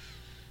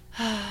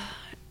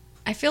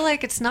 I feel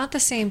like it's not the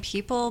same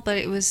people, but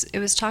it was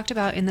talked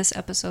about in this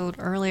episode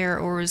earlier,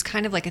 or it was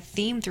kind of like a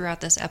theme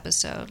throughout this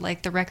episode,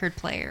 like the record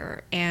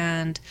player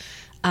and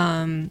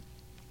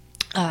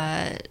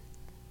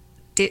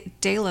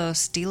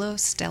Delos,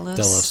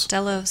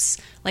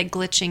 like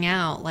glitching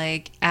out,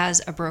 like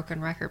as a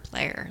broken record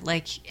player,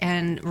 like,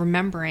 and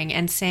remembering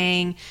and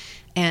saying,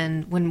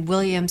 and when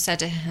William said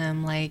to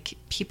him, like,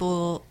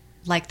 people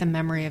like the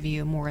memory of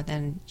you more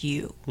than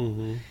you.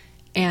 Mm-hmm.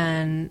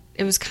 And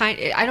it was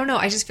I don't know,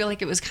 I just feel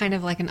like it was kind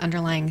of like an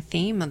underlying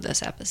theme of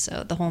this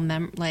episode, the whole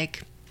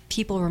like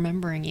people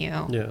remembering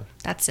you. Yeah.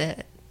 That's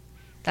it.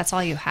 That's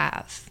all you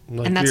have.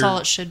 Like and that's all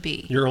it should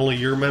be. You're only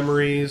your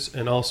memories,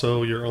 and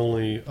also you're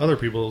only other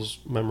people's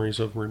memories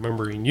of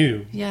remembering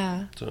you.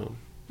 Yeah. So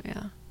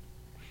Yeah.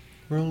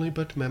 we're only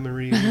but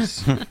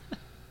memories.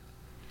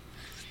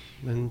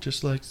 And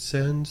just like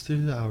sands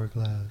through the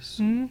hourglass,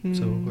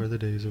 so are the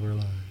days of our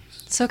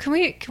lives. So can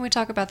we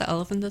talk about the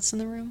elephant that's in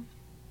the room?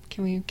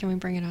 Can we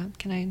bring it up?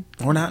 Can I?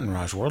 We're not in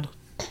Raj World.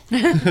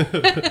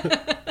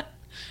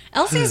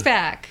 Elsie's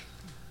back.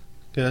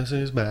 Guess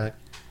who's back?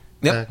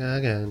 Yep. Back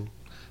again.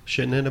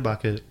 Shitting in a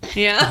bucket.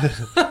 Yeah.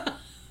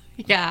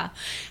 Yeah.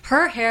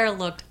 Her hair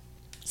looked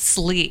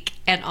sleek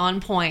and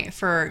on point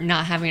for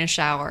not having a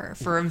shower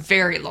for a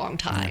very long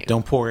time.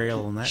 Don't pour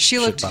ale in that She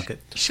shit looked bucket.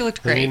 She looked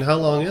I great. mean, how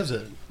long is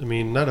it? I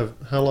mean,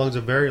 how long is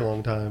a very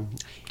long time?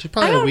 Just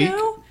I probably don't a week.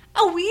 know.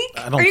 A week?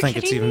 I Are don't you think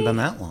it's kidding even me? been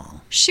that long.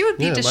 She would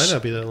be Yeah, it might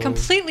not be that long.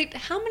 completely.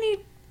 How many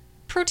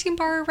protein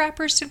bar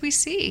wrappers did we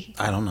see?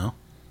 I don't know.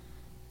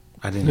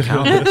 I didn't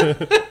count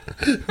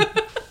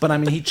it. But I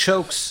mean, he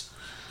chokes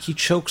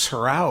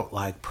her out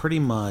like pretty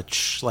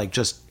much like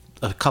just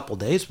a couple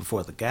days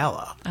before the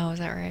gala. Oh, is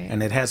that right?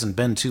 And it hasn't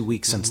been 2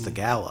 weeks since the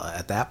gala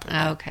at that point.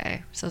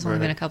 Okay, so it's only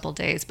Right. been a couple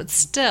days, but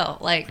still,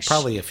 like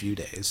Probably a few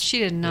days. she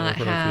did not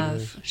put on a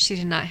few have. She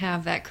did not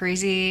have that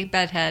crazy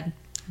bedhead.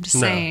 I'm just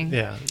No, saying.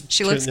 yeah.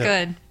 She looks Yeah.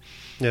 good.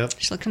 Yep.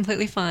 She looked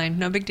completely fine.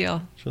 No big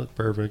deal. She looked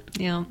perfect.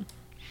 Yeah.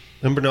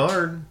 And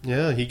Bernard,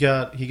 yeah, he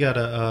got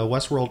a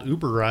Westworld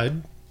Uber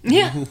ride.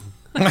 Yeah.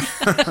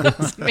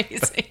 That's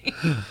amazing.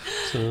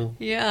 So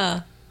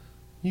Yeah.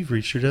 you've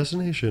reached your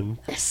destination.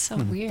 That's so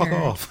weird. Fuck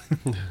off.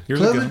 Here's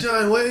a gun.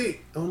 Clementine, wait!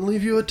 I'm gonna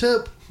leave you a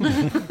tip.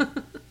 I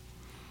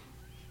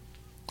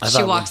She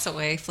thought walks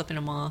away, flipping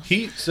him off.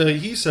 He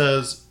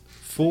says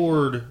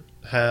Ford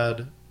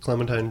had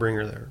Clementine bring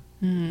her there.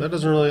 That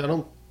doesn't really. I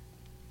don't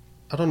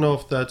know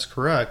if that's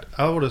correct.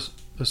 I would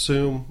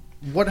assume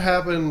what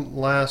happened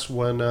last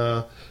when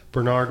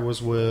Bernard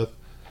was with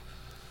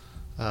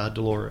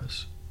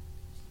Dolores.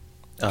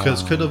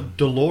 Because could have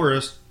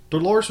Dolores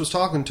Dolores was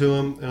talking to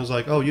him and was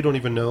like, "Oh, you don't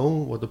even know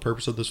what the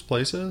purpose of this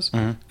place is."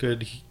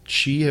 Could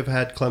she have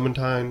had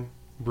Clementine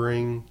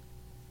bring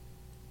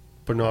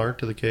Bernard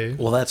to the cave?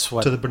 Well, that's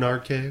what To the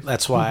Bernard cave?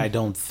 That's why I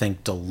don't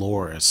think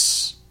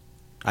Dolores.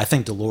 I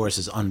think Dolores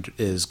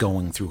is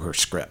going through her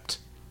script.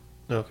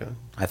 Okay.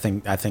 I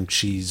think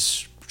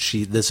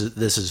this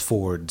is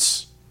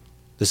Ford's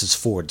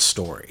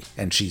story,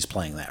 and she's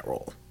playing that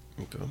role.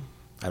 Okay.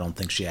 I don't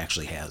think she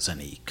actually has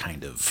any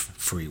kind of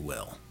free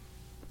will.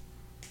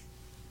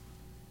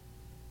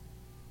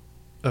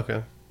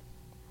 Okay.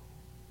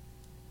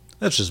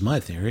 That's just my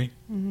theory.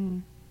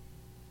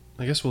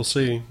 I guess we'll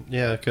see.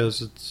 Yeah,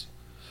 because it's...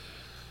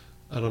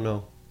 I don't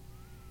know.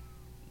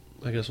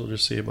 I guess we'll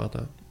just see about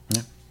that.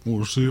 Yeah,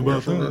 we'll see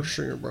about We'll that.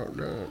 see about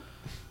that.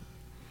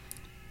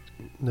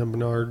 Then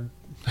Bernard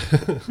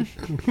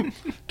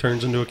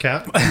turns into a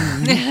cat.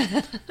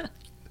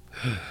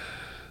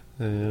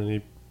 And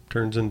he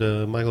turns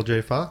into Michael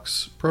J.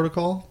 Fox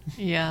protocol.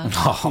 Yeah.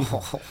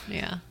 Oh,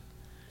 Yeah.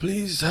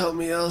 Please help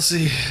me,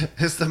 Elsie.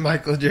 It's the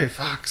Michael J.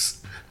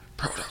 Fox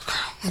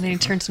protocol. And then he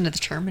turns into the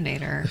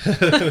Terminator.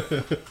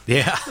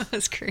 yeah.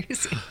 That's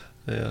crazy.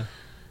 Yeah.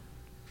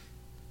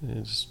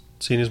 And just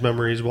seeing his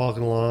memories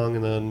walking along,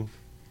 and then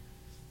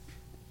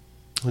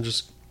it's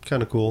just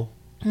kind of cool.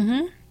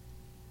 Mm-hmm.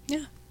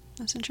 Yeah.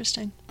 That's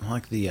interesting.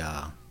 Like the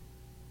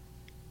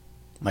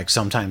like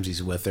sometimes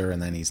he's with her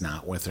and then he's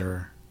not with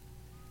her,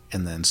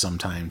 and then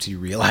sometimes he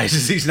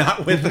realizes he's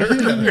not with her,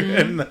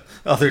 and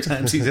other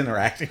times he's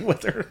interacting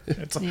with her.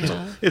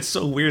 It's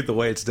so weird the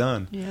way it's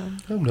done. Yeah.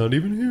 I'm not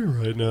even here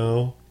right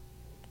now.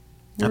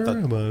 Where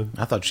am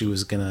I? I thought she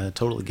was gonna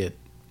totally get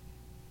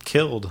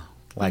killed,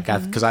 like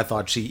because I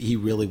thought he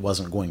really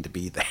wasn't going to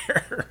be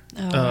there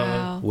Oh,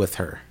 wow. with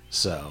her.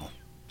 So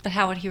But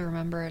how would he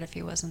remember it if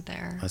he wasn't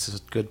there? that's a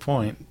good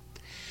point.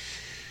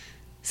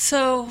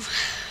 So,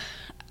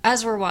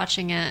 as we're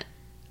watching it,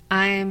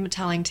 I'm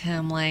telling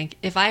Tim, like,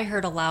 if I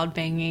heard a loud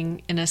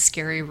banging in a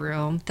scary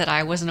room that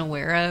I wasn't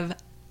aware of,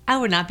 I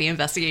would not be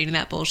investigating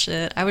that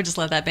bullshit. I would just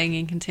let that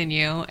banging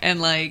continue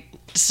and, like,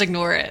 just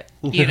ignore it,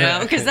 you know?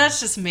 Because that's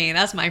just me.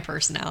 That's my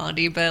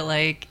personality. But,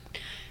 like,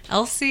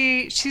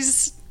 Elsie,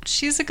 she's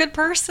a good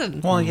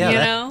person. Well, yeah, you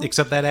that, know?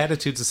 except that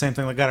attitude's the same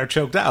thing that got her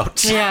choked out.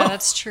 So. Yeah,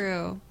 that's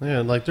true. Yeah,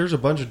 and like there's a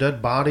bunch of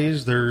dead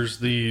bodies. There's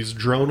these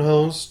drone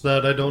hosts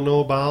that I don't know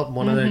about.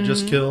 One that I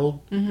just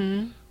killed.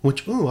 Mm-hmm.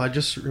 Which, I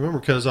just remember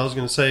because I was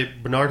going to say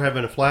Bernard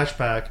having a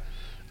flashback.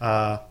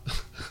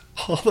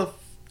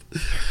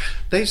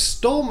 They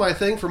stole my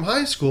thing from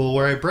high school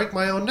where I break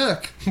my own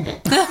neck.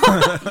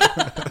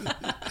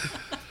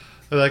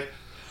 They're like,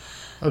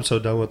 I'm so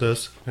done with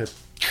this.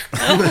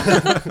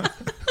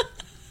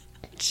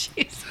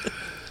 Jesus.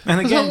 And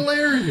It's again,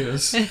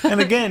 hilarious. and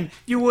again,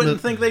 you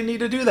wouldn't think they need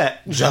to do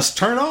that. Just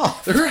turn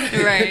off.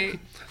 Right.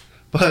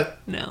 But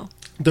No.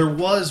 there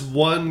was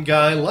one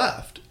guy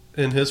left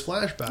in his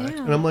flashback.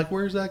 Yeah. And I'm like,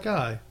 where's that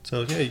guy?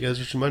 So, yeah, you guys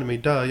just reminded me.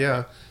 Duh,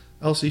 yeah.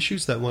 Elsie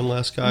shoots that one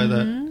last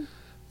guy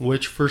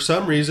which for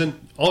some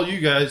reason, all you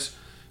guys,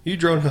 you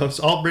drone hosts,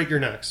 I'll break your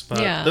necks.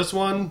 But Yeah. this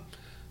one,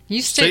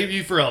 You save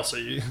you for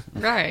Elsie.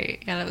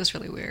 Right. Yeah, that was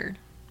really weird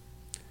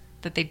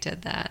that they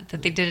did that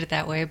they did it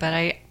that way.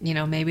 But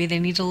maybe they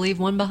need to leave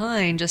one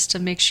behind just to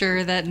make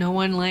sure that no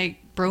one, like,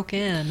 broke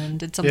in and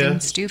did something Yeah,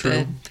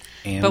 stupid.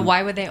 And But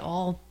why would they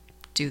all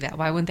do that?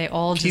 Why wouldn't they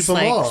all Keep just, them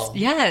like... all.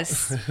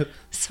 Yes.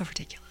 So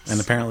ridiculous. And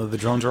apparently the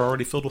drones are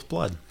already filled with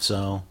blood.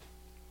 So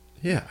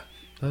Yeah.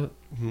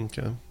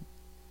 Okay.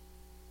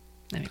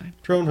 Anyway.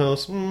 Drone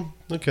host.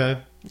 Okay.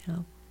 Yeah.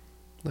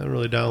 Not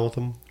really down with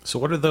them. so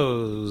what are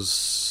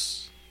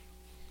those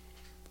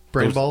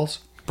Brain balls?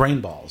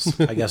 brain balls?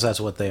 I guess that's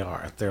what they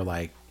are. They're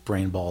like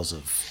brain balls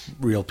of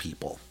real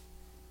people.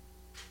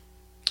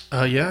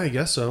 Yeah, I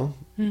guess so.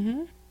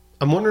 Mm-hmm.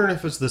 I'm wondering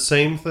if it's the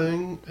same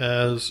thing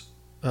as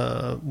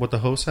what the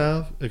hosts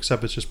have,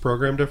 except it's just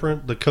programmed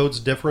different. The code's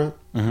different.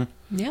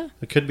 Yeah.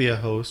 It could be a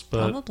host,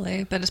 but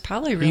Probably. But it's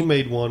probably he real.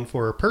 made one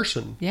for a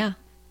person. Yeah.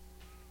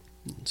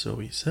 So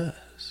he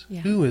says,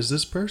 Yeah. who is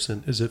this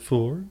person? Is it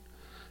Ford?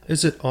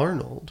 Is it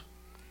Arnold?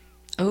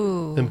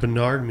 Oh. And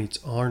Bernard meets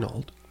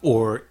Arnold.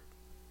 Or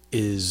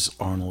is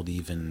Arnold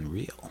even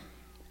real?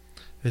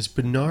 Is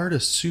Bernard a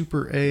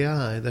super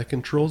AI that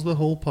controls the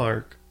whole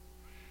park?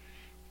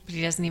 But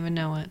he doesn't even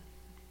know it.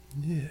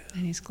 Yeah.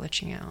 And he's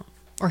glitching out.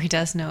 Or he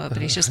does know it,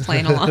 but he's just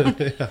playing along.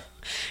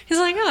 He's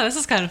like, oh, this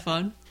is kind of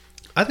fun.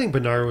 I think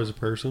Bernard was a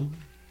person.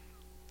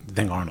 I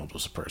think Arnold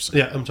was a person.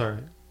 Yeah, I'm sorry.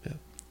 Yeah.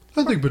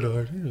 I think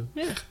Bernard,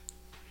 yeah. Yeah.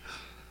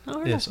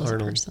 Arnold Yes, was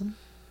Arnold. a person.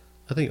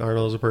 I think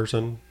Arnold is a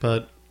person,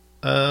 but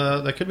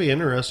that could be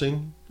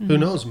interesting. Who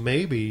knows?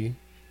 Maybe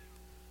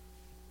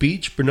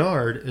Beach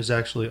Bernard is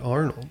actually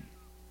Arnold.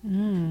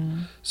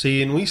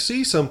 See, and we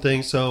see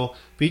something. So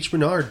Beach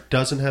Bernard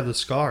doesn't have the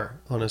scar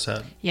on his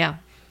head. Yeah.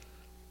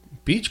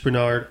 Beach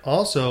Bernard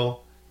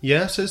also,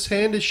 yes, his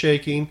hand is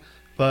shaking,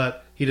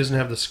 but he doesn't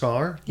have the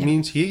scar. Yeah.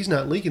 Means he's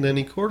not leaking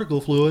any cortical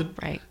fluid.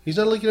 Right. He's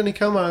not leaking any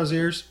cum out of his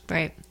ears.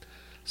 Right.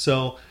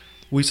 So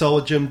we saw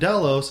with Jim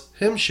Delos,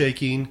 him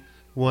shaking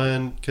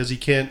because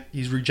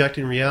he's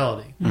rejecting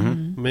reality.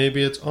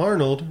 maybe it's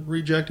Arnold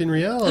rejecting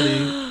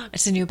reality.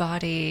 It's a new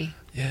body.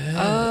 Yeah.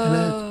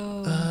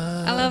 Oh,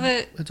 I love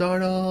it. It's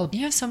Arnold.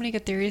 You have so many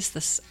good theories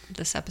this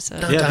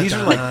episode. Yeah, these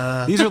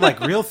are like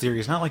real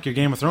theories, not like your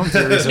Game of Thrones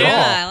theories at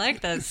Yeah, I all.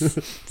 like this.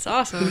 It's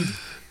awesome.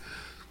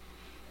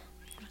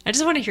 I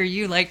just want to hear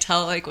you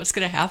tell what's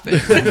gonna happen.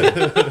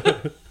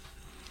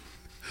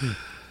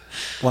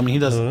 Well, I mean, he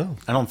doesn't. I don't know.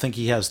 I don't think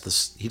he has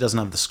this. He doesn't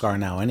have the scar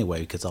now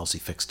anyway because Elsie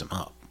fixed him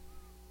up.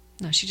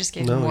 No, she just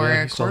gave No, him more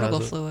yeah, he still has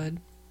cortical it. fluid.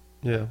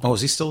 Yeah. Oh,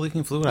 is he still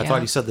leaking fluid? I Yeah.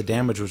 thought he said the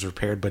damage was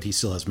repaired, but he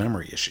still has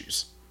memory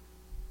issues.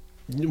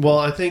 Well,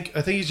 I think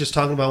he's just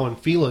talking about when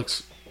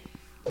Felix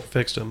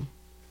fixed him.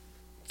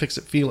 Fix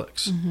it,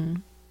 Felix. Mm-hmm.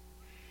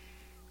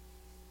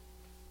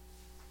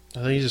 I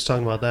think he's just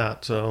talking about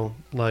that. So,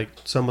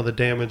 some of the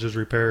damage is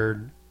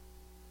repaired.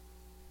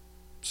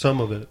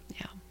 Some of it.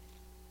 Yeah.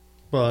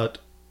 But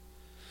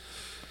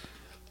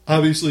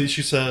obviously,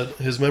 she said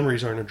his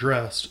memories aren't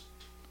addressed.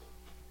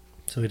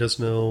 So he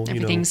doesn't know,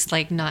 Everything's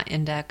not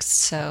indexed,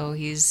 so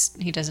he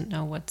doesn't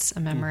know what's a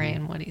memory Mm-hmm.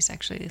 and what he's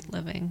actually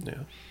living. Yeah.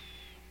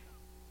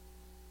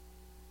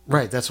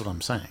 Right, that's what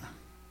I'm saying.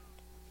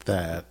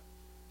 That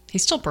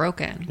He's still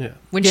broken. Yeah.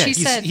 When yeah, she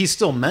he's, said he's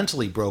still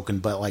mentally broken,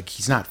 but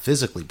he's not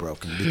physically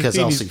broken because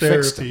He Elsie needs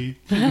fixed him.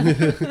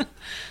 therapy.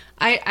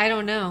 I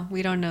don't know.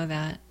 We don't know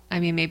that. I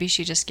mean, maybe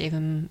she just gave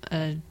him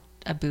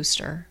a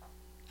booster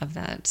of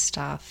that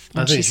stuff. I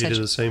When think she said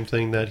did the same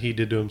thing that he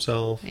did to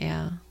himself.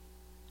 Yeah.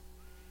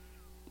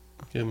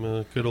 Give him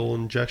a good old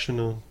injection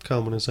of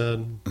cum in his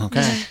head.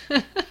 Okay.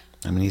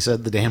 I mean, he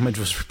said the damage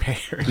was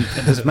repaired,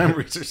 and his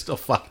memories are still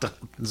fucked up.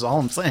 That's all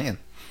I'm saying.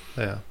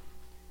 Yeah.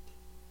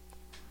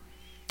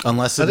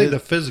 Unless I it think is- the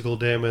physical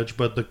damage,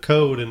 but the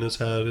code in his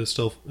head is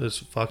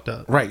fucked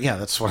up. right, yeah,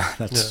 that's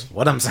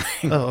what I'm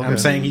saying. Oh, okay. I'm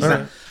saying he's All not.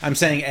 right. I'm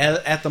saying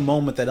at the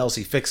moment that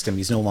Elsie fixed him,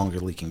 he's no longer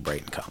leaking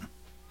brain cum.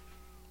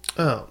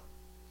 Oh,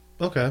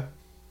 okay.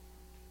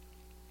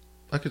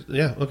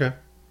 Okay.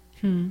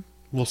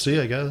 We'll see,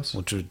 I guess.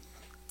 Which would,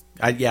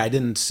 I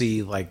didn't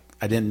see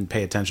I didn't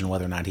pay attention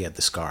whether or not he had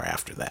the scar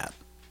after that.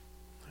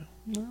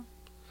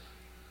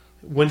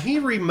 When he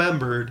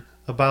remembered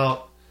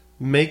about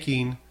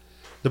making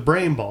the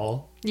brain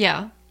ball,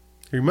 Yeah.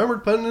 he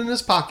remembered putting it in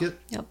his pocket.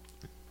 Yep.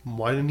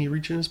 Why didn't he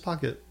reach in his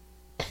pocket?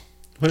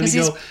 When Because he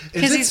he's, go,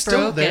 is 'cause it he's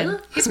still broken.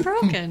 there? He's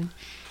broken.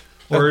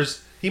 Or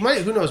is he might?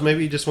 Who knows?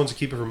 Maybe he just wants to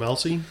keep it from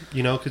Elsie.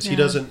 Because he Yeah.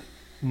 doesn't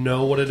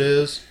know what it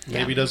is. Maybe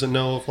Yeah. he doesn't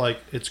know if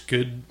it's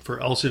good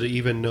for Elsie to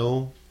even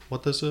know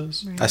what this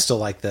is. I still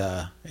like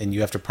and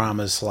you have to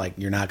promise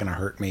you're not going to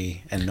hurt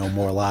me and no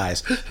more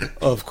lies.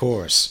 Of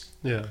course.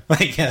 Yeah.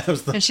 Yeah, that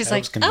was And she's that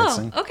like, was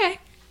convincing. oh, okay.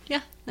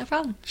 Yeah, no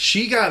problem.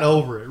 She got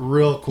over it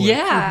real quick.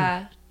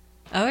 Yeah.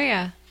 Oh,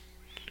 yeah.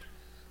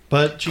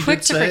 But she Quick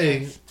did to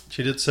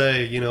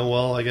say, forgive.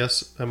 well, I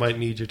guess I might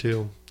need you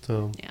too.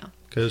 So, Yeah.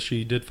 because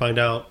she did find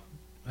out,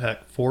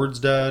 heck, Ford's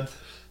dead.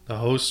 The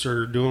hosts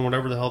are doing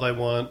whatever the hell they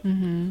want.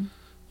 Mm-hmm.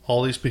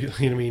 All these people,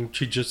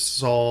 she just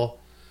saw,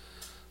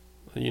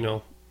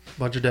 a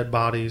bunch of dead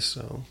bodies.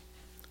 So,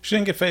 She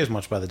didn't get phased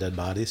much by the dead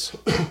bodies.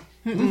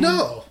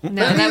 no,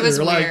 No, that was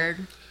either.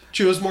 weird.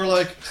 She was more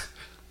like,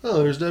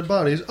 oh, there's dead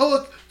bodies. Oh,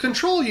 look,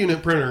 control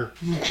unit printer.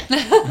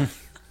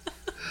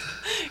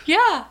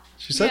 Yeah.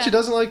 She said Yeah. she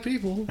doesn't like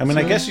people. I mean,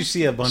 I so guess you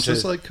see a it's bunch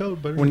just of like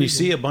code, but when you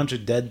see a bunch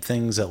of dead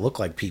things that look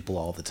like people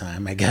all the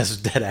time. I guess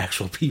dead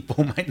actual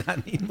people might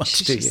not mean much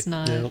She's to just you.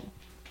 not. Yeah.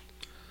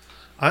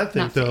 I think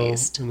Not though,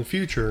 phased. in the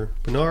future,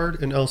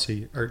 Bernard and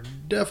Elsie are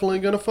definitely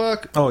gonna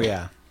fuck Oh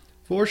yeah,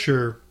 for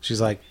sure.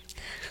 she's like,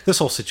 this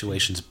whole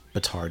situation's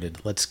retarded.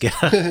 Let's get.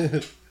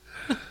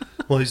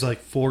 Well, he's like,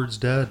 Ford's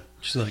dead.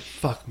 She's like,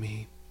 fuck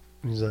me.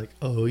 And he's like,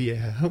 oh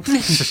yeah,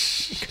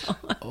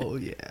 oh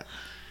yeah,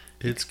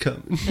 it's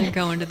coming They're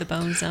going to the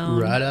bone zone.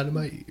 right out of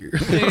my ear.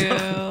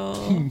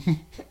 Ew.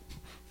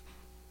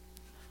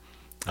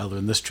 I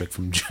learned this trick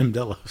from Jim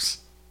Delos.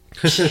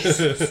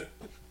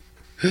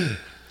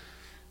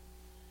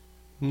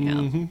 Yeah.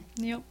 Mhm.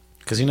 Yep.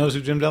 Because he knows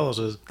who Jim Delos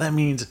is. That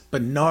means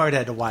Bernard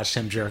had to watch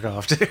him jerk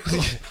off too.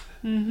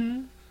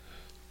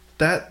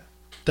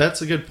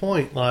 That's a good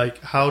point.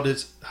 How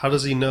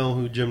does he know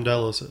who Jim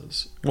Delos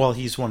is? Well,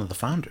 he's one of the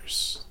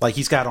founders.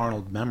 He's got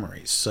Arnold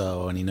memories,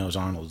 and he knows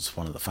Arnold's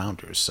one of the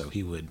founders, so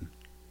he would.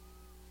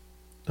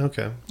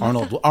 Okay.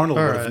 Arnold All would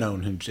have right.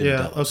 known who Jim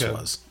Yeah, Delos okay.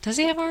 was. Does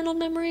he have Arnold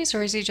memories,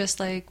 or is he just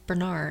like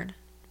Bernard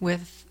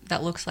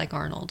that looks like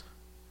Arnold?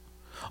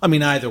 I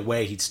mean, either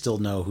way, he'd still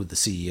know who the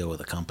CEO of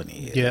the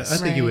company is. Yeah, I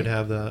think he Right. would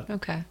have that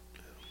Okay.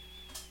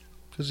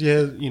 because he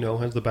has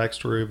the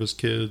backstory of his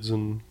kids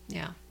and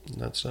Yeah.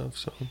 that stuff.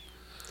 So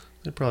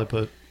they'd probably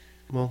put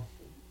well.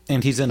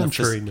 And he's in I'm a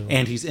sure he knows.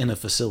 and he's in a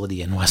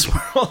facility in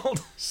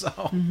Westworld. So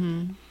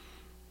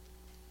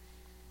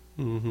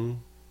Mm-hmm.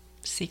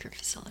 Secret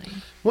facility.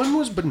 When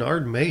was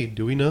Bernard made?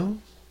 Do we know?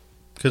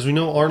 Because we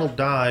know Arnold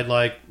died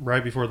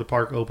right before the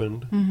park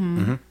opened.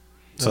 Mm-hmm.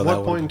 So At that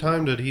what point in would-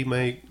 time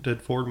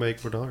did Ford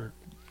make Bernard?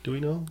 Do we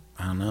know?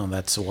 I don't know.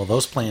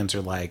 Those plans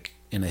are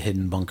in a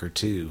hidden bunker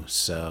too.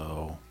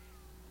 So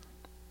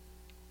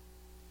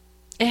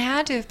It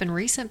had to have been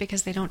recent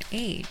because they don't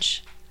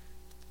age.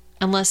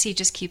 unless he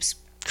just keeps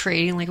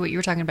creating, like what you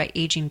were talking about,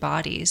 aging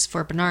bodies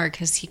for Bernard,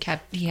 because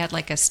he had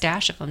like a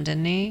stash of them,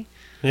 didn't he?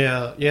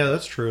 Yeah,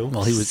 that's true.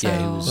 Well, he was. Yeah,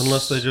 he was.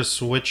 Unless they just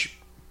switch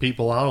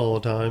people out all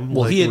the time,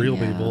 Well, like he had- real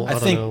Yeah. people. I I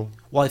think. don't know.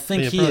 Well, I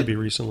think It'd he probably had. be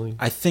recently.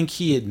 I think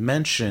he had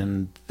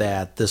mentioned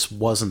that this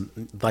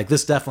wasn't like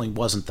this. Definitely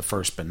wasn't the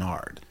first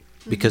Bernard,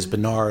 because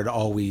Bernard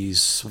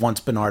always, once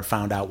Bernard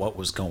found out what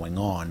was going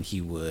on, he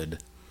would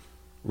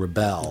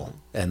rebel,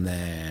 and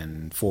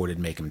then Ford would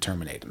make him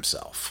terminate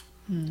himself.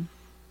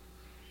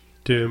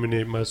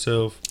 Terminate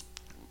myself.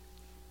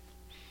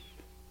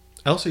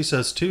 Elsie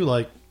says too,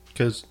 like,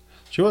 because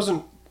she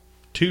wasn't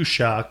too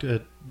shocked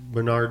at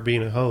Bernard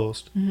being a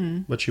host,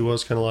 but she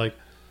was kind of like,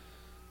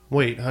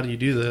 "Wait, how do you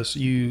do this?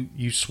 You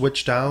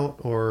switched out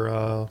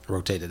or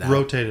Rotated out.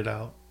 rotated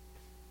out?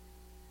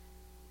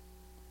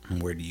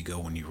 And where do you go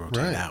when you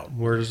rotate Right? out?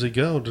 Where does it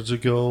go? Does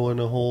it go in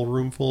a whole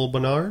room full of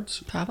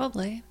Bernards?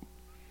 Probably.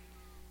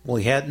 Well,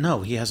 he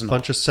has an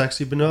Bunch of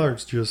sexy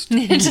Bernards just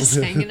Just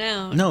hanging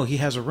out. no. He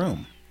has a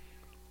room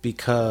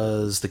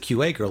because the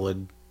QA girl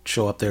would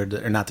show up there,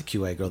 or not the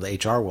QA girl, the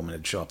HR woman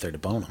would show up there to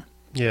bone him.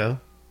 Yeah.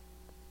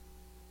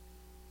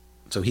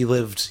 So he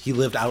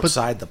lived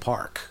outside the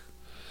park.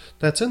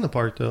 That's in the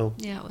park though.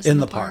 Yeah, it was In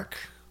the park.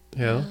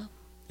 Yeah.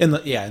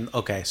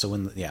 Okay, so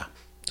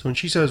So when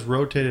she says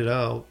rotated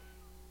out,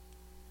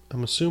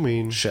 I'm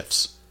assuming,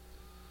 shifts.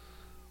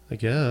 I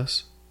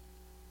guess.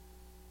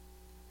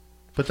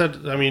 But that,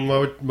 I mean,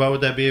 why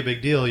would that be a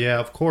big deal? Yeah,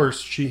 of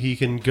course he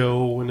can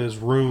go in his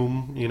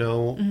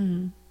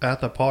room,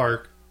 at the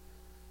park,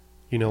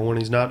 when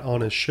he's not on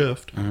his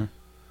shift. Mhm.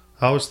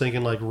 I was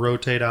thinking like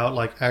rotate out,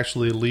 like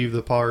actually leave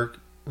the park,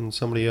 and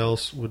somebody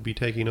else would be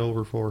taking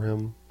over for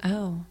him.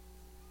 Oh.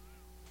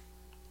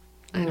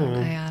 I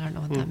don't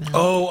know what that meant.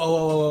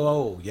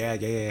 Oh,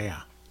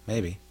 yeah.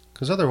 Maybe.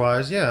 Because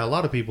otherwise, yeah, a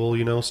lot of people,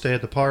 stay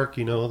at the park,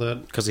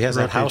 that Because he has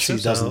that rotate house he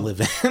shifts doesn't out. live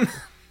in.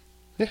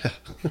 Yeah,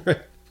 right.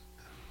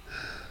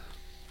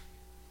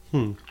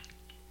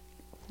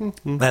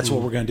 That's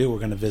what we're gonna do. We're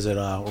gonna visit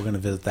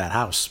that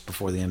house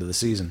before the end of the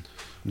season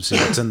and see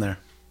what's in there.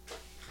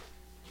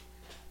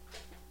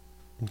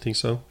 You think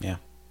so? Yeah.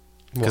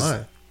 'Cause-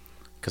 Why?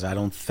 Because I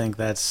don't think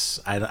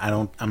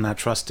I'm not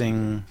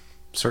trusting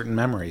certain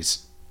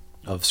memories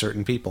of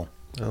certain people,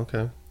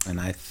 Okay.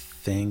 and I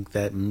think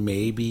that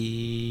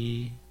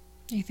maybe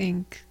You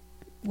think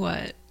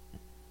what?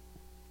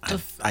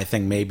 I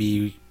think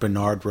maybe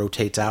Bernard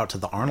rotates out to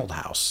the Arnold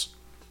house,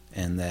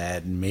 and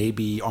that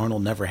maybe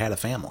Arnold never had a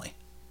family,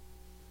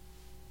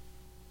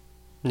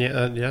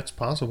 Yeah, yeah, it's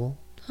possible.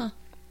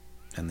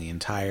 and the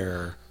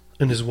entire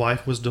And his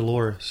wife was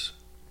Dolores.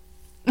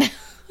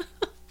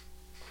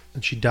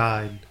 And she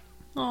died.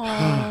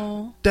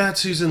 Oh.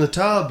 That's who's in the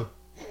tub.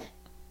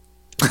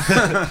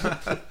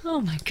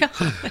 Oh my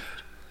god.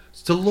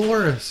 It's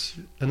Dolores.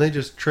 And they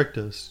just tricked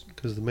us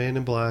because the man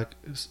in black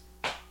is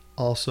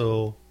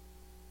also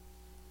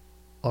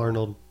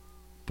Arnold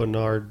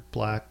Bernard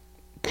Black.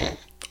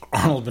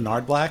 Arnold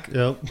Bernard Black.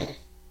 Yep.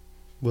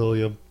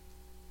 William.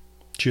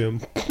 Jim.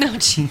 No,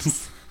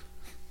 jeez.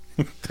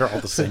 They're all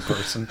the same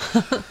person.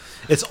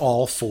 It's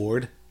all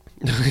Ford.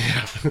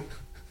 Yeah.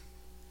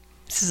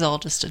 This is all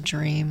just a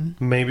dream.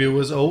 Maybe it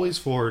was always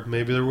Ford.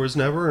 Maybe there was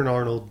never an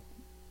Arnold.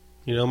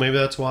 Maybe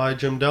that's why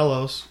Jim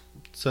Delos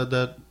said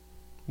that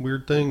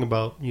weird thing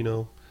about,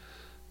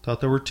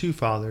 thought there were two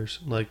fathers,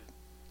 like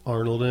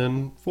Arnold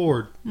and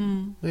Ford.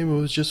 Maybe it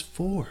was just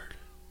Ford.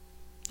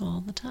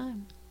 All the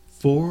time.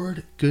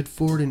 Ford, good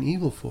Ford and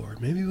evil Ford.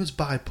 Maybe it was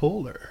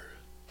bipolar.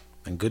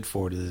 And good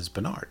Ford is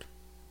Bernard.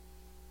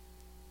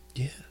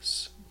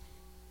 Yes.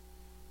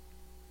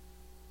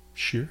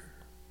 Sure.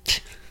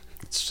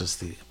 It's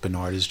just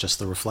Bernard is just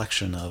the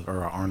reflection of,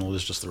 or Arnold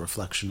is just the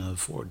reflection of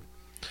Ford.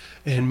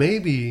 And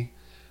maybe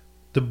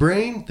the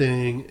brain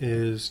thing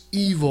is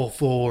evil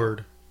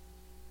Ford.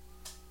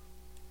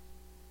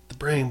 The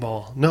brain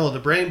ball. No, the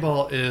brain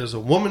ball is a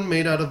woman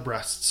made out of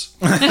breasts.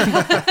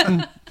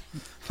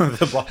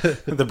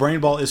 The brain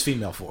ball is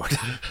female Ford.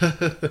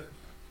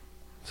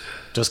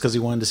 Just because he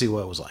wanted to see what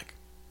it was like.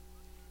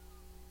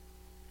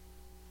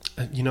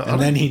 And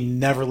then he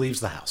never leaves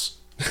the house.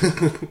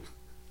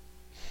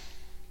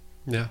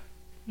 Yeah.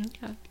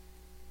 Okay.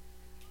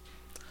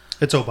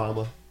 It's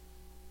Obama.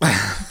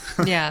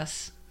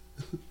 Yes.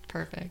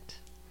 Perfect.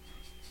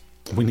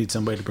 We need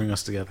somebody to bring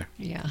us together.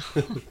 Yeah.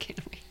 Can't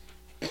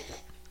we?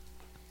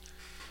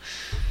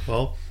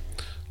 Well,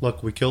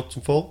 look, we killed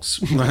some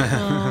folks,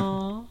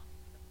 Aw.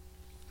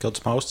 Killed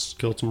some hosts.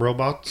 killed some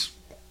robots.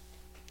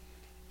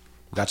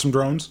 Got some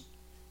drones.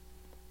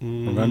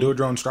 We're going to do a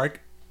drone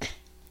strike.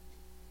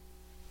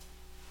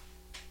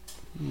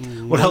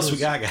 What else we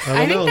got, guys?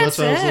 I don't know. think that's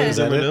what I was it. looking Is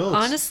that at my it? notes.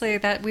 Honestly,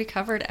 that we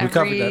covered We every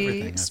covered everything,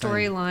 I think.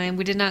 storyline.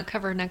 We did not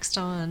cover Next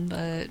On,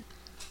 but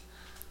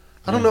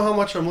I don't know how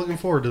much I'm looking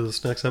forward to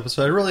this next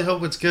episode. I really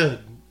hope it's good.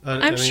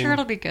 I'm sure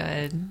it'll be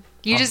good.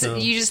 You Also-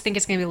 just think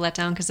it's going to be let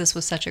down because this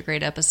was such a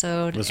great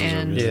episode, This was a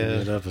and really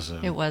Yeah. good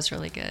episode. it was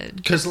really good.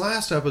 Because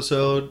last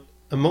episode,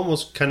 I'm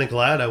almost kind of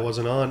glad I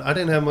wasn't on. I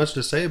didn't have much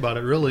to say about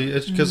it, really.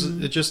 It's because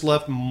it just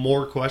left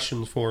more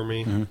questions for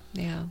me.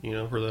 Yeah. You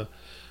know, for the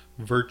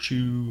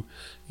Virtue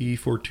e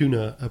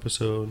Fortuna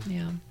episode,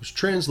 Yeah. which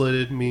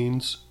translated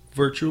means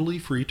virtually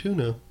free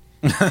tuna.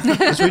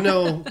 As we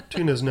know,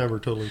 tuna's never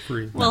totally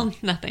free. Well,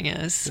 nothing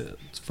is. Yeah,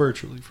 it's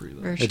virtually free,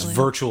 though. Virtually. It's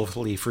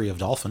virtually free of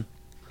dolphin.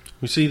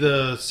 We see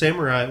the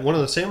samurai. One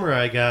of the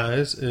samurai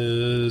guys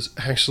is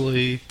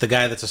actually The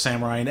guy that's a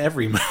samurai in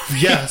every movie.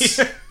 yes,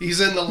 he's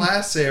in the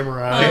Last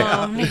Samurai.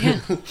 Oh,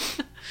 man.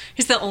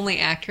 He's the only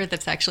actor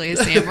that's actually a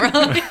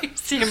samurai.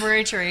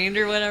 Samurai trained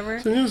or whatever.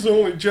 Here's the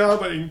only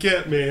job I can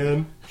get,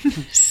 man.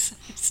 It's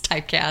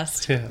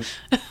typecast.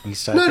 Yeah,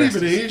 He's not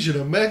even typecasted.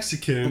 Asian. I'm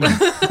Mexican.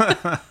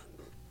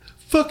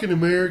 Fucking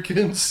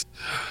Americans.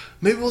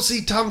 Maybe we'll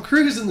see Tom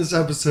Cruise in this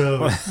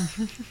episode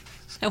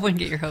I wouldn't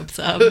get your hopes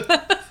up.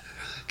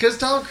 because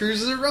Tom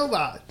Cruise is a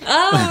robot.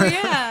 Oh,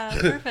 yeah.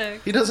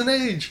 Perfect. He doesn't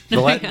age. The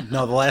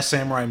Last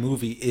Samurai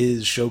movie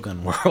is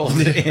Shogun World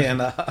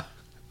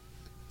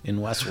in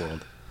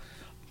Westworld.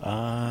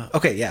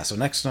 Okay, yeah. So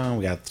next on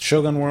we got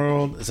Shogun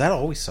World. Is that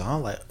all we saw?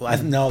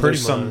 No, Pretty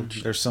there's some.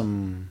 much. There's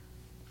some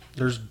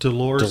There's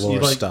Dolores.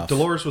 Dolores stuff.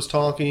 Dolores was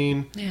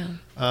talking.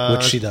 Yeah.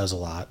 which she does a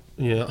lot.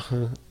 Yeah.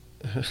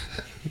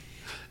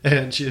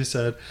 And she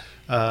said,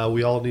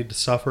 we all need to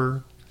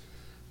suffer.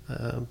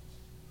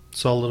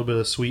 Saw a little bit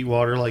of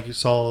Sweetwater, like you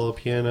saw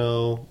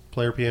the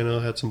player piano,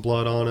 had some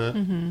blood on it.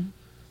 Mm-hmm. And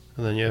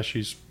then, yeah,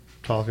 she's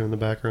talking in the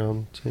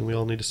background, saying we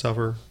all need to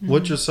suffer.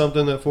 Which is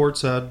something that Ford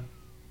said,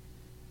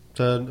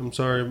 I'm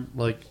sorry,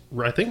 like,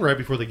 I think right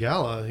before the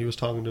gala, he was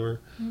talking to her.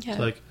 Okay. It's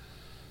like,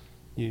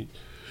 you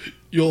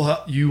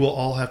will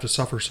all have to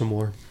suffer some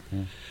more.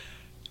 What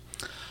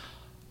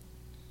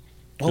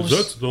Because was,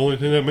 that's the only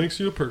thing that makes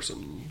you a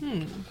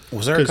person.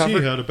 was there a Because he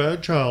cover? had a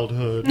bad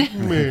childhood.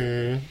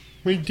 Man,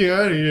 my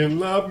daddy didn't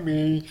love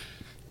me.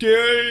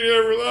 Daddy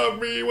never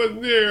loved me. He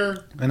wasn't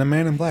there. And a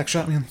man in black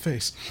shot me in the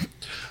face.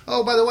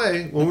 Oh, by the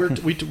way, when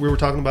we were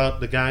talking about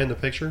the guy in the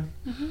picture,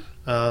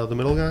 the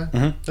middle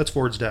guy, that's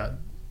Ford's dad.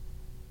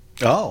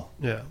 Oh,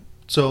 Yeah.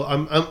 So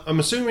I'm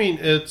assuming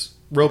it's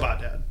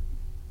Robot Dad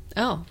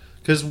Oh.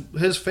 because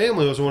his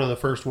family was one of the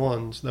first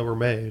ones that were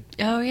made.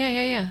 Oh,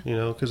 yeah. You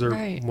know, because they're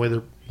Right. way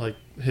they're like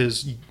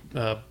his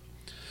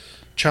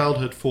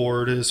childhood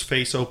Ford, his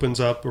face opens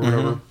up or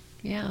whatever.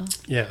 Yeah.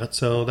 Yeah,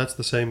 so that's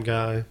the same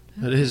guy.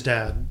 His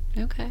dad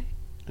Okay.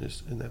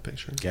 is in that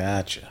picture.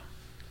 gotcha.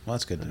 Well,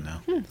 that's good to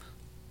know.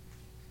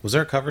 Was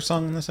there a cover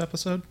song in this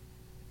episode?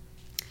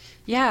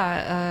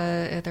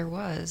 Yeah, there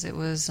was. It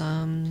was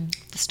the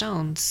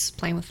Stones,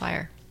 Playing with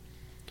Fire.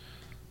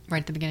 Right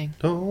at the beginning.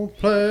 Don't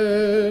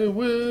play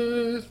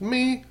with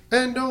me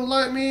and don't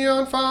light me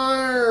on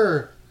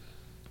fire.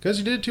 Because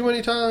you did too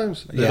many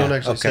times. They Yeah, don't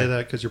actually okay. say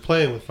that because you're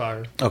playing with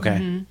fire.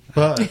 Okay,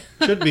 But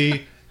should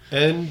be,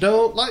 and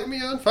don't light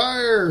me on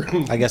fire.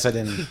 I guess I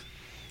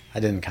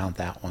didn't count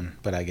that one,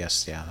 but I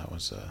guess yeah, that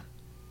was.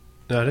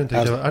 No, I didn't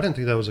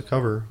think that was a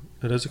cover.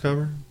 It is a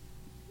cover?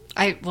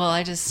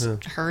 I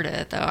just heard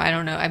it though. I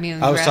don't know. I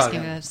mean, I we're was asking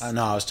talking. this.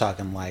 No, I was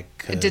talking like.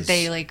 'Cause Did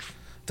they like?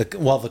 the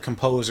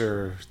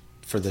composer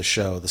for the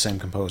show, the same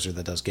composer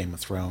that does Game of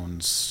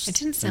Thrones. It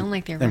didn't sound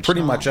like the original. And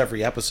pretty much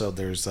every episode,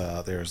 there's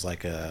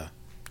like a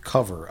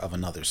cover of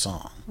another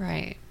song.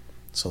 Right.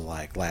 So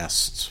like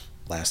last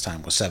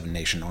time was Seven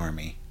Nation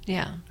Army,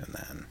 Yeah. and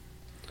then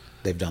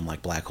they've done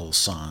like Black Hole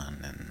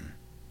Sun and.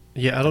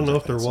 Yeah, I don't know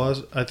if there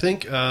was. I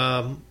think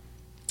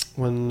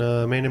when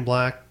Man in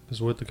Black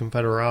was with the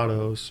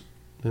Confederados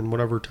in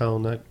whatever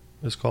town that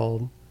is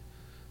called,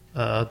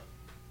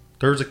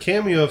 there's a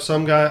cameo of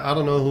some guy. I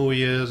don't know who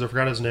he is. I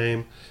forgot his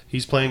name.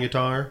 He's playing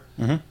guitar.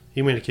 Mm-hmm.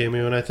 He made a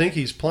cameo, and I think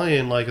he's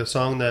playing like a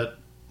song that,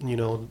 you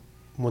know,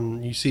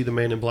 when you see the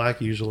Man in Black,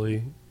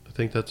 usually, I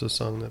think that's a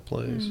song that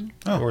plays.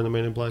 Oh. Or the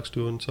Man in Black's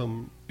doing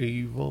some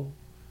evil.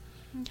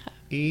 Okay.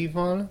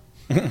 Evil?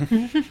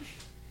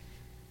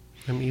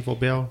 I'm Evil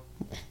Bill.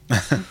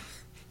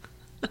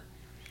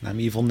 I'm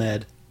Evil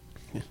Ned.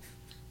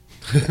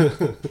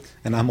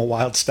 And I'm a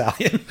wild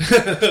stallion.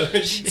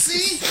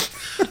 See?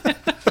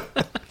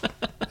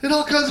 It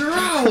all comes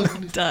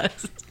around. It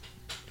does.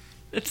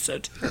 It's so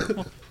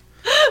terrible.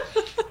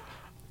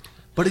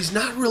 But he's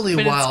not really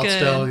But a it's wild good.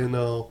 stallion,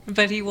 though.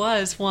 But he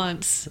was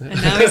once, and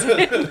now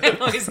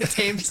he's a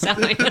tame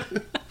stallion.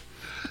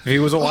 If he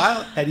was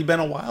had he been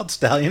a wild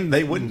stallion,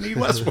 they wouldn't need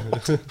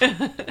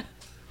Westworld.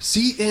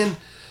 See, and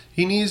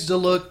he needs to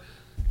look.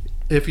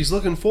 If he's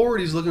looking forward,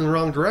 he's looking in the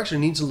wrong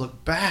direction. He needs to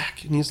look back.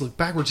 He needs to look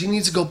backwards. He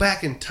needs to go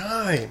back in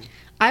time.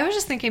 I was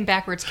just thinking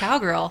backwards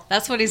cowgirl.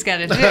 That's what he's got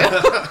to do.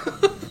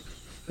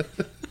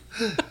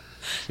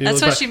 He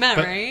That's looks what back- she meant,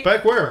 back- right?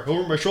 Back where?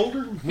 Over my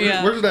shoulder?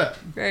 Yeah. Where's that?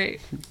 Right.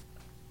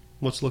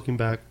 What's looking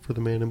back for the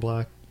Man in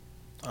Black?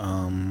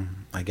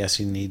 I guess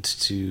he needs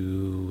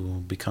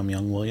to become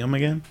young William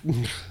again.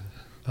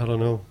 I don't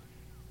know.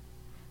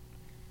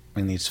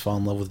 He needs to fall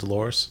in love with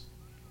Dolores.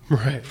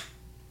 Right.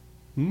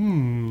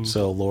 Mm.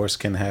 So Dolores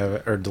can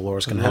have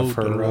Hello,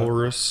 her.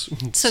 Dolores.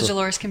 So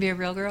Dolores can be a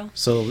real girl?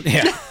 So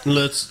yeah,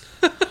 Let's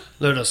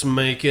Let us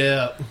make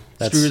out.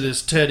 Screw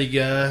this Teddy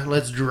guy.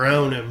 Let's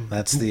drown him.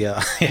 That's the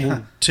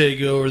yeah.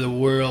 Take over the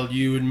world,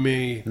 you and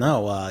me.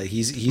 No,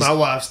 he's My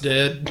wife's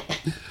dead.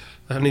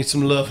 I need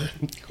some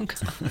loving.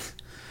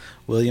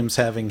 William's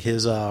having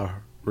his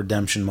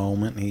redemption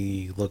moment.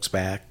 He looks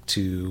back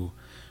to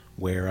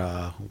where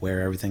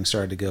everything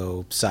started to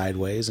go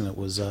sideways, and it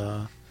was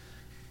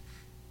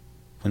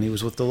when he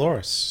was with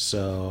Dolores.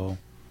 So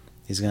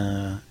he's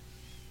gonna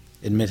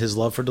admit his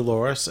love for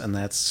Dolores, and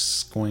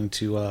that's going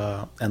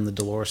to end the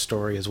Dolores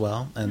story as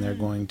well. And they're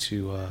going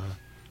to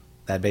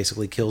that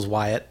basically kills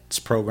Wyatt's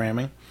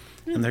programming,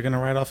 and they're going to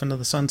ride off into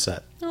the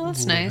sunset. Oh,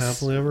 that's nice.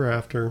 Happily ever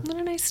after. What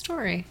a nice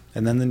story.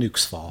 And then the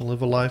nukes fall.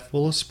 Live a life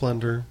full of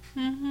splendor.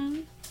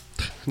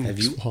 Have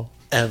you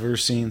ever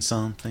seen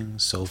something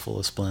so full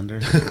of splendor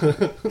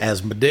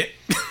as my dick?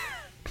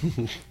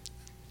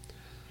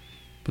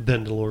 But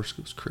then Dolores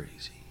goes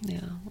crazy. Yeah,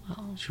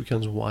 well. She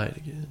becomes Wyatt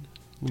again.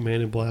 The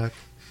Man in Black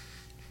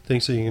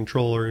thinks he can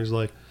control her. He's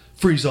like,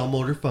 freeze all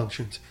motor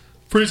functions.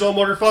 Freeze all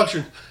motor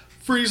functions.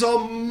 Freeze all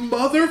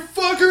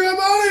motherfucker, I'm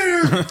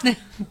out of here.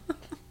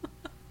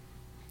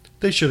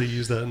 They should have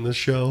used that in this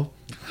show.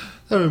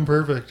 That would have been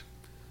perfect.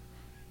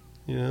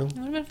 You know? It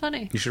would have been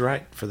funny. You should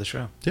write for the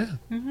show. Yeah.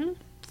 Mm-hmm.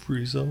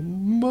 Freeze all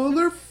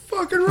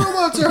motherfucking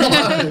robots are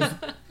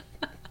alive.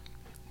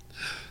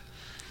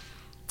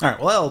 All right,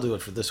 well, that'll do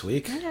it for this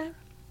week. Okay.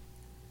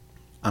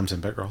 I'm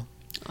Tim Pickerel.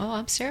 Oh,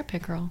 I'm Sarah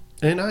Pickerel.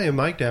 And I am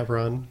Mike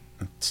Davron.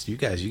 It's you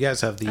guys. You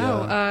guys have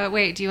the...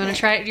 wait, do you want to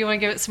try it? Do you want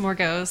to give it some more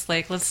goes?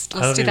 Like, let's I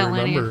don't do even that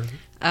line remember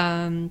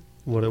again.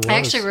 what it was. I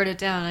actually wrote it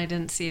down. I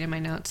didn't see it in my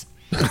notes.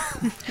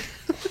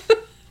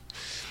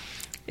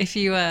 If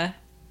you,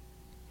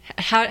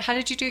 how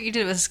did you do it? You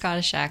did it with a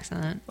Scottish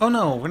accent. Oh,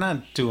 no, we're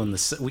not doing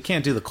this. We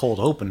can't do the cold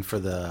open for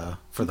the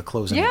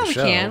closing of Yeah, the we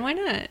show. can. Why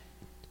not?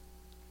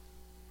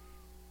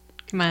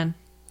 Come on.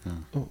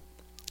 Oh.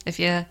 If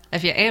you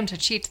aim to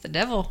cheat the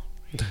devil,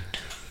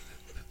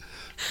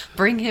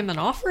 bring him an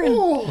offering.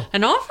 Oh.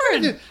 An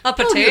offering. A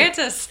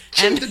potatoes.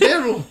 Cheat the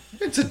devil.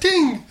 It's a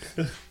ting.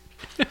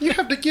 You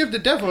have to give the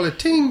devil a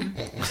ting.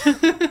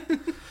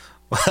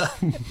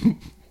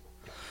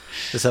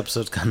 This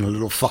episode's gotten a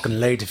little fucking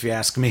late, if you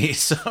ask me,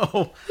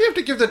 so... You have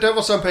to give the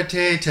devil some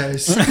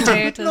potatoes.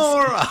 Potatoes.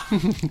 Nora!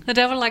 The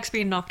devil likes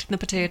being knocked in the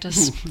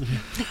potatoes.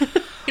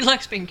 He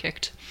likes being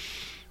kicked.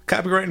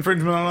 Copyright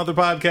infringement on other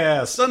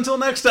podcasts. Until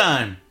next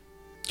time.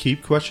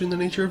 Keep questioning the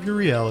nature of your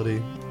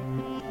reality.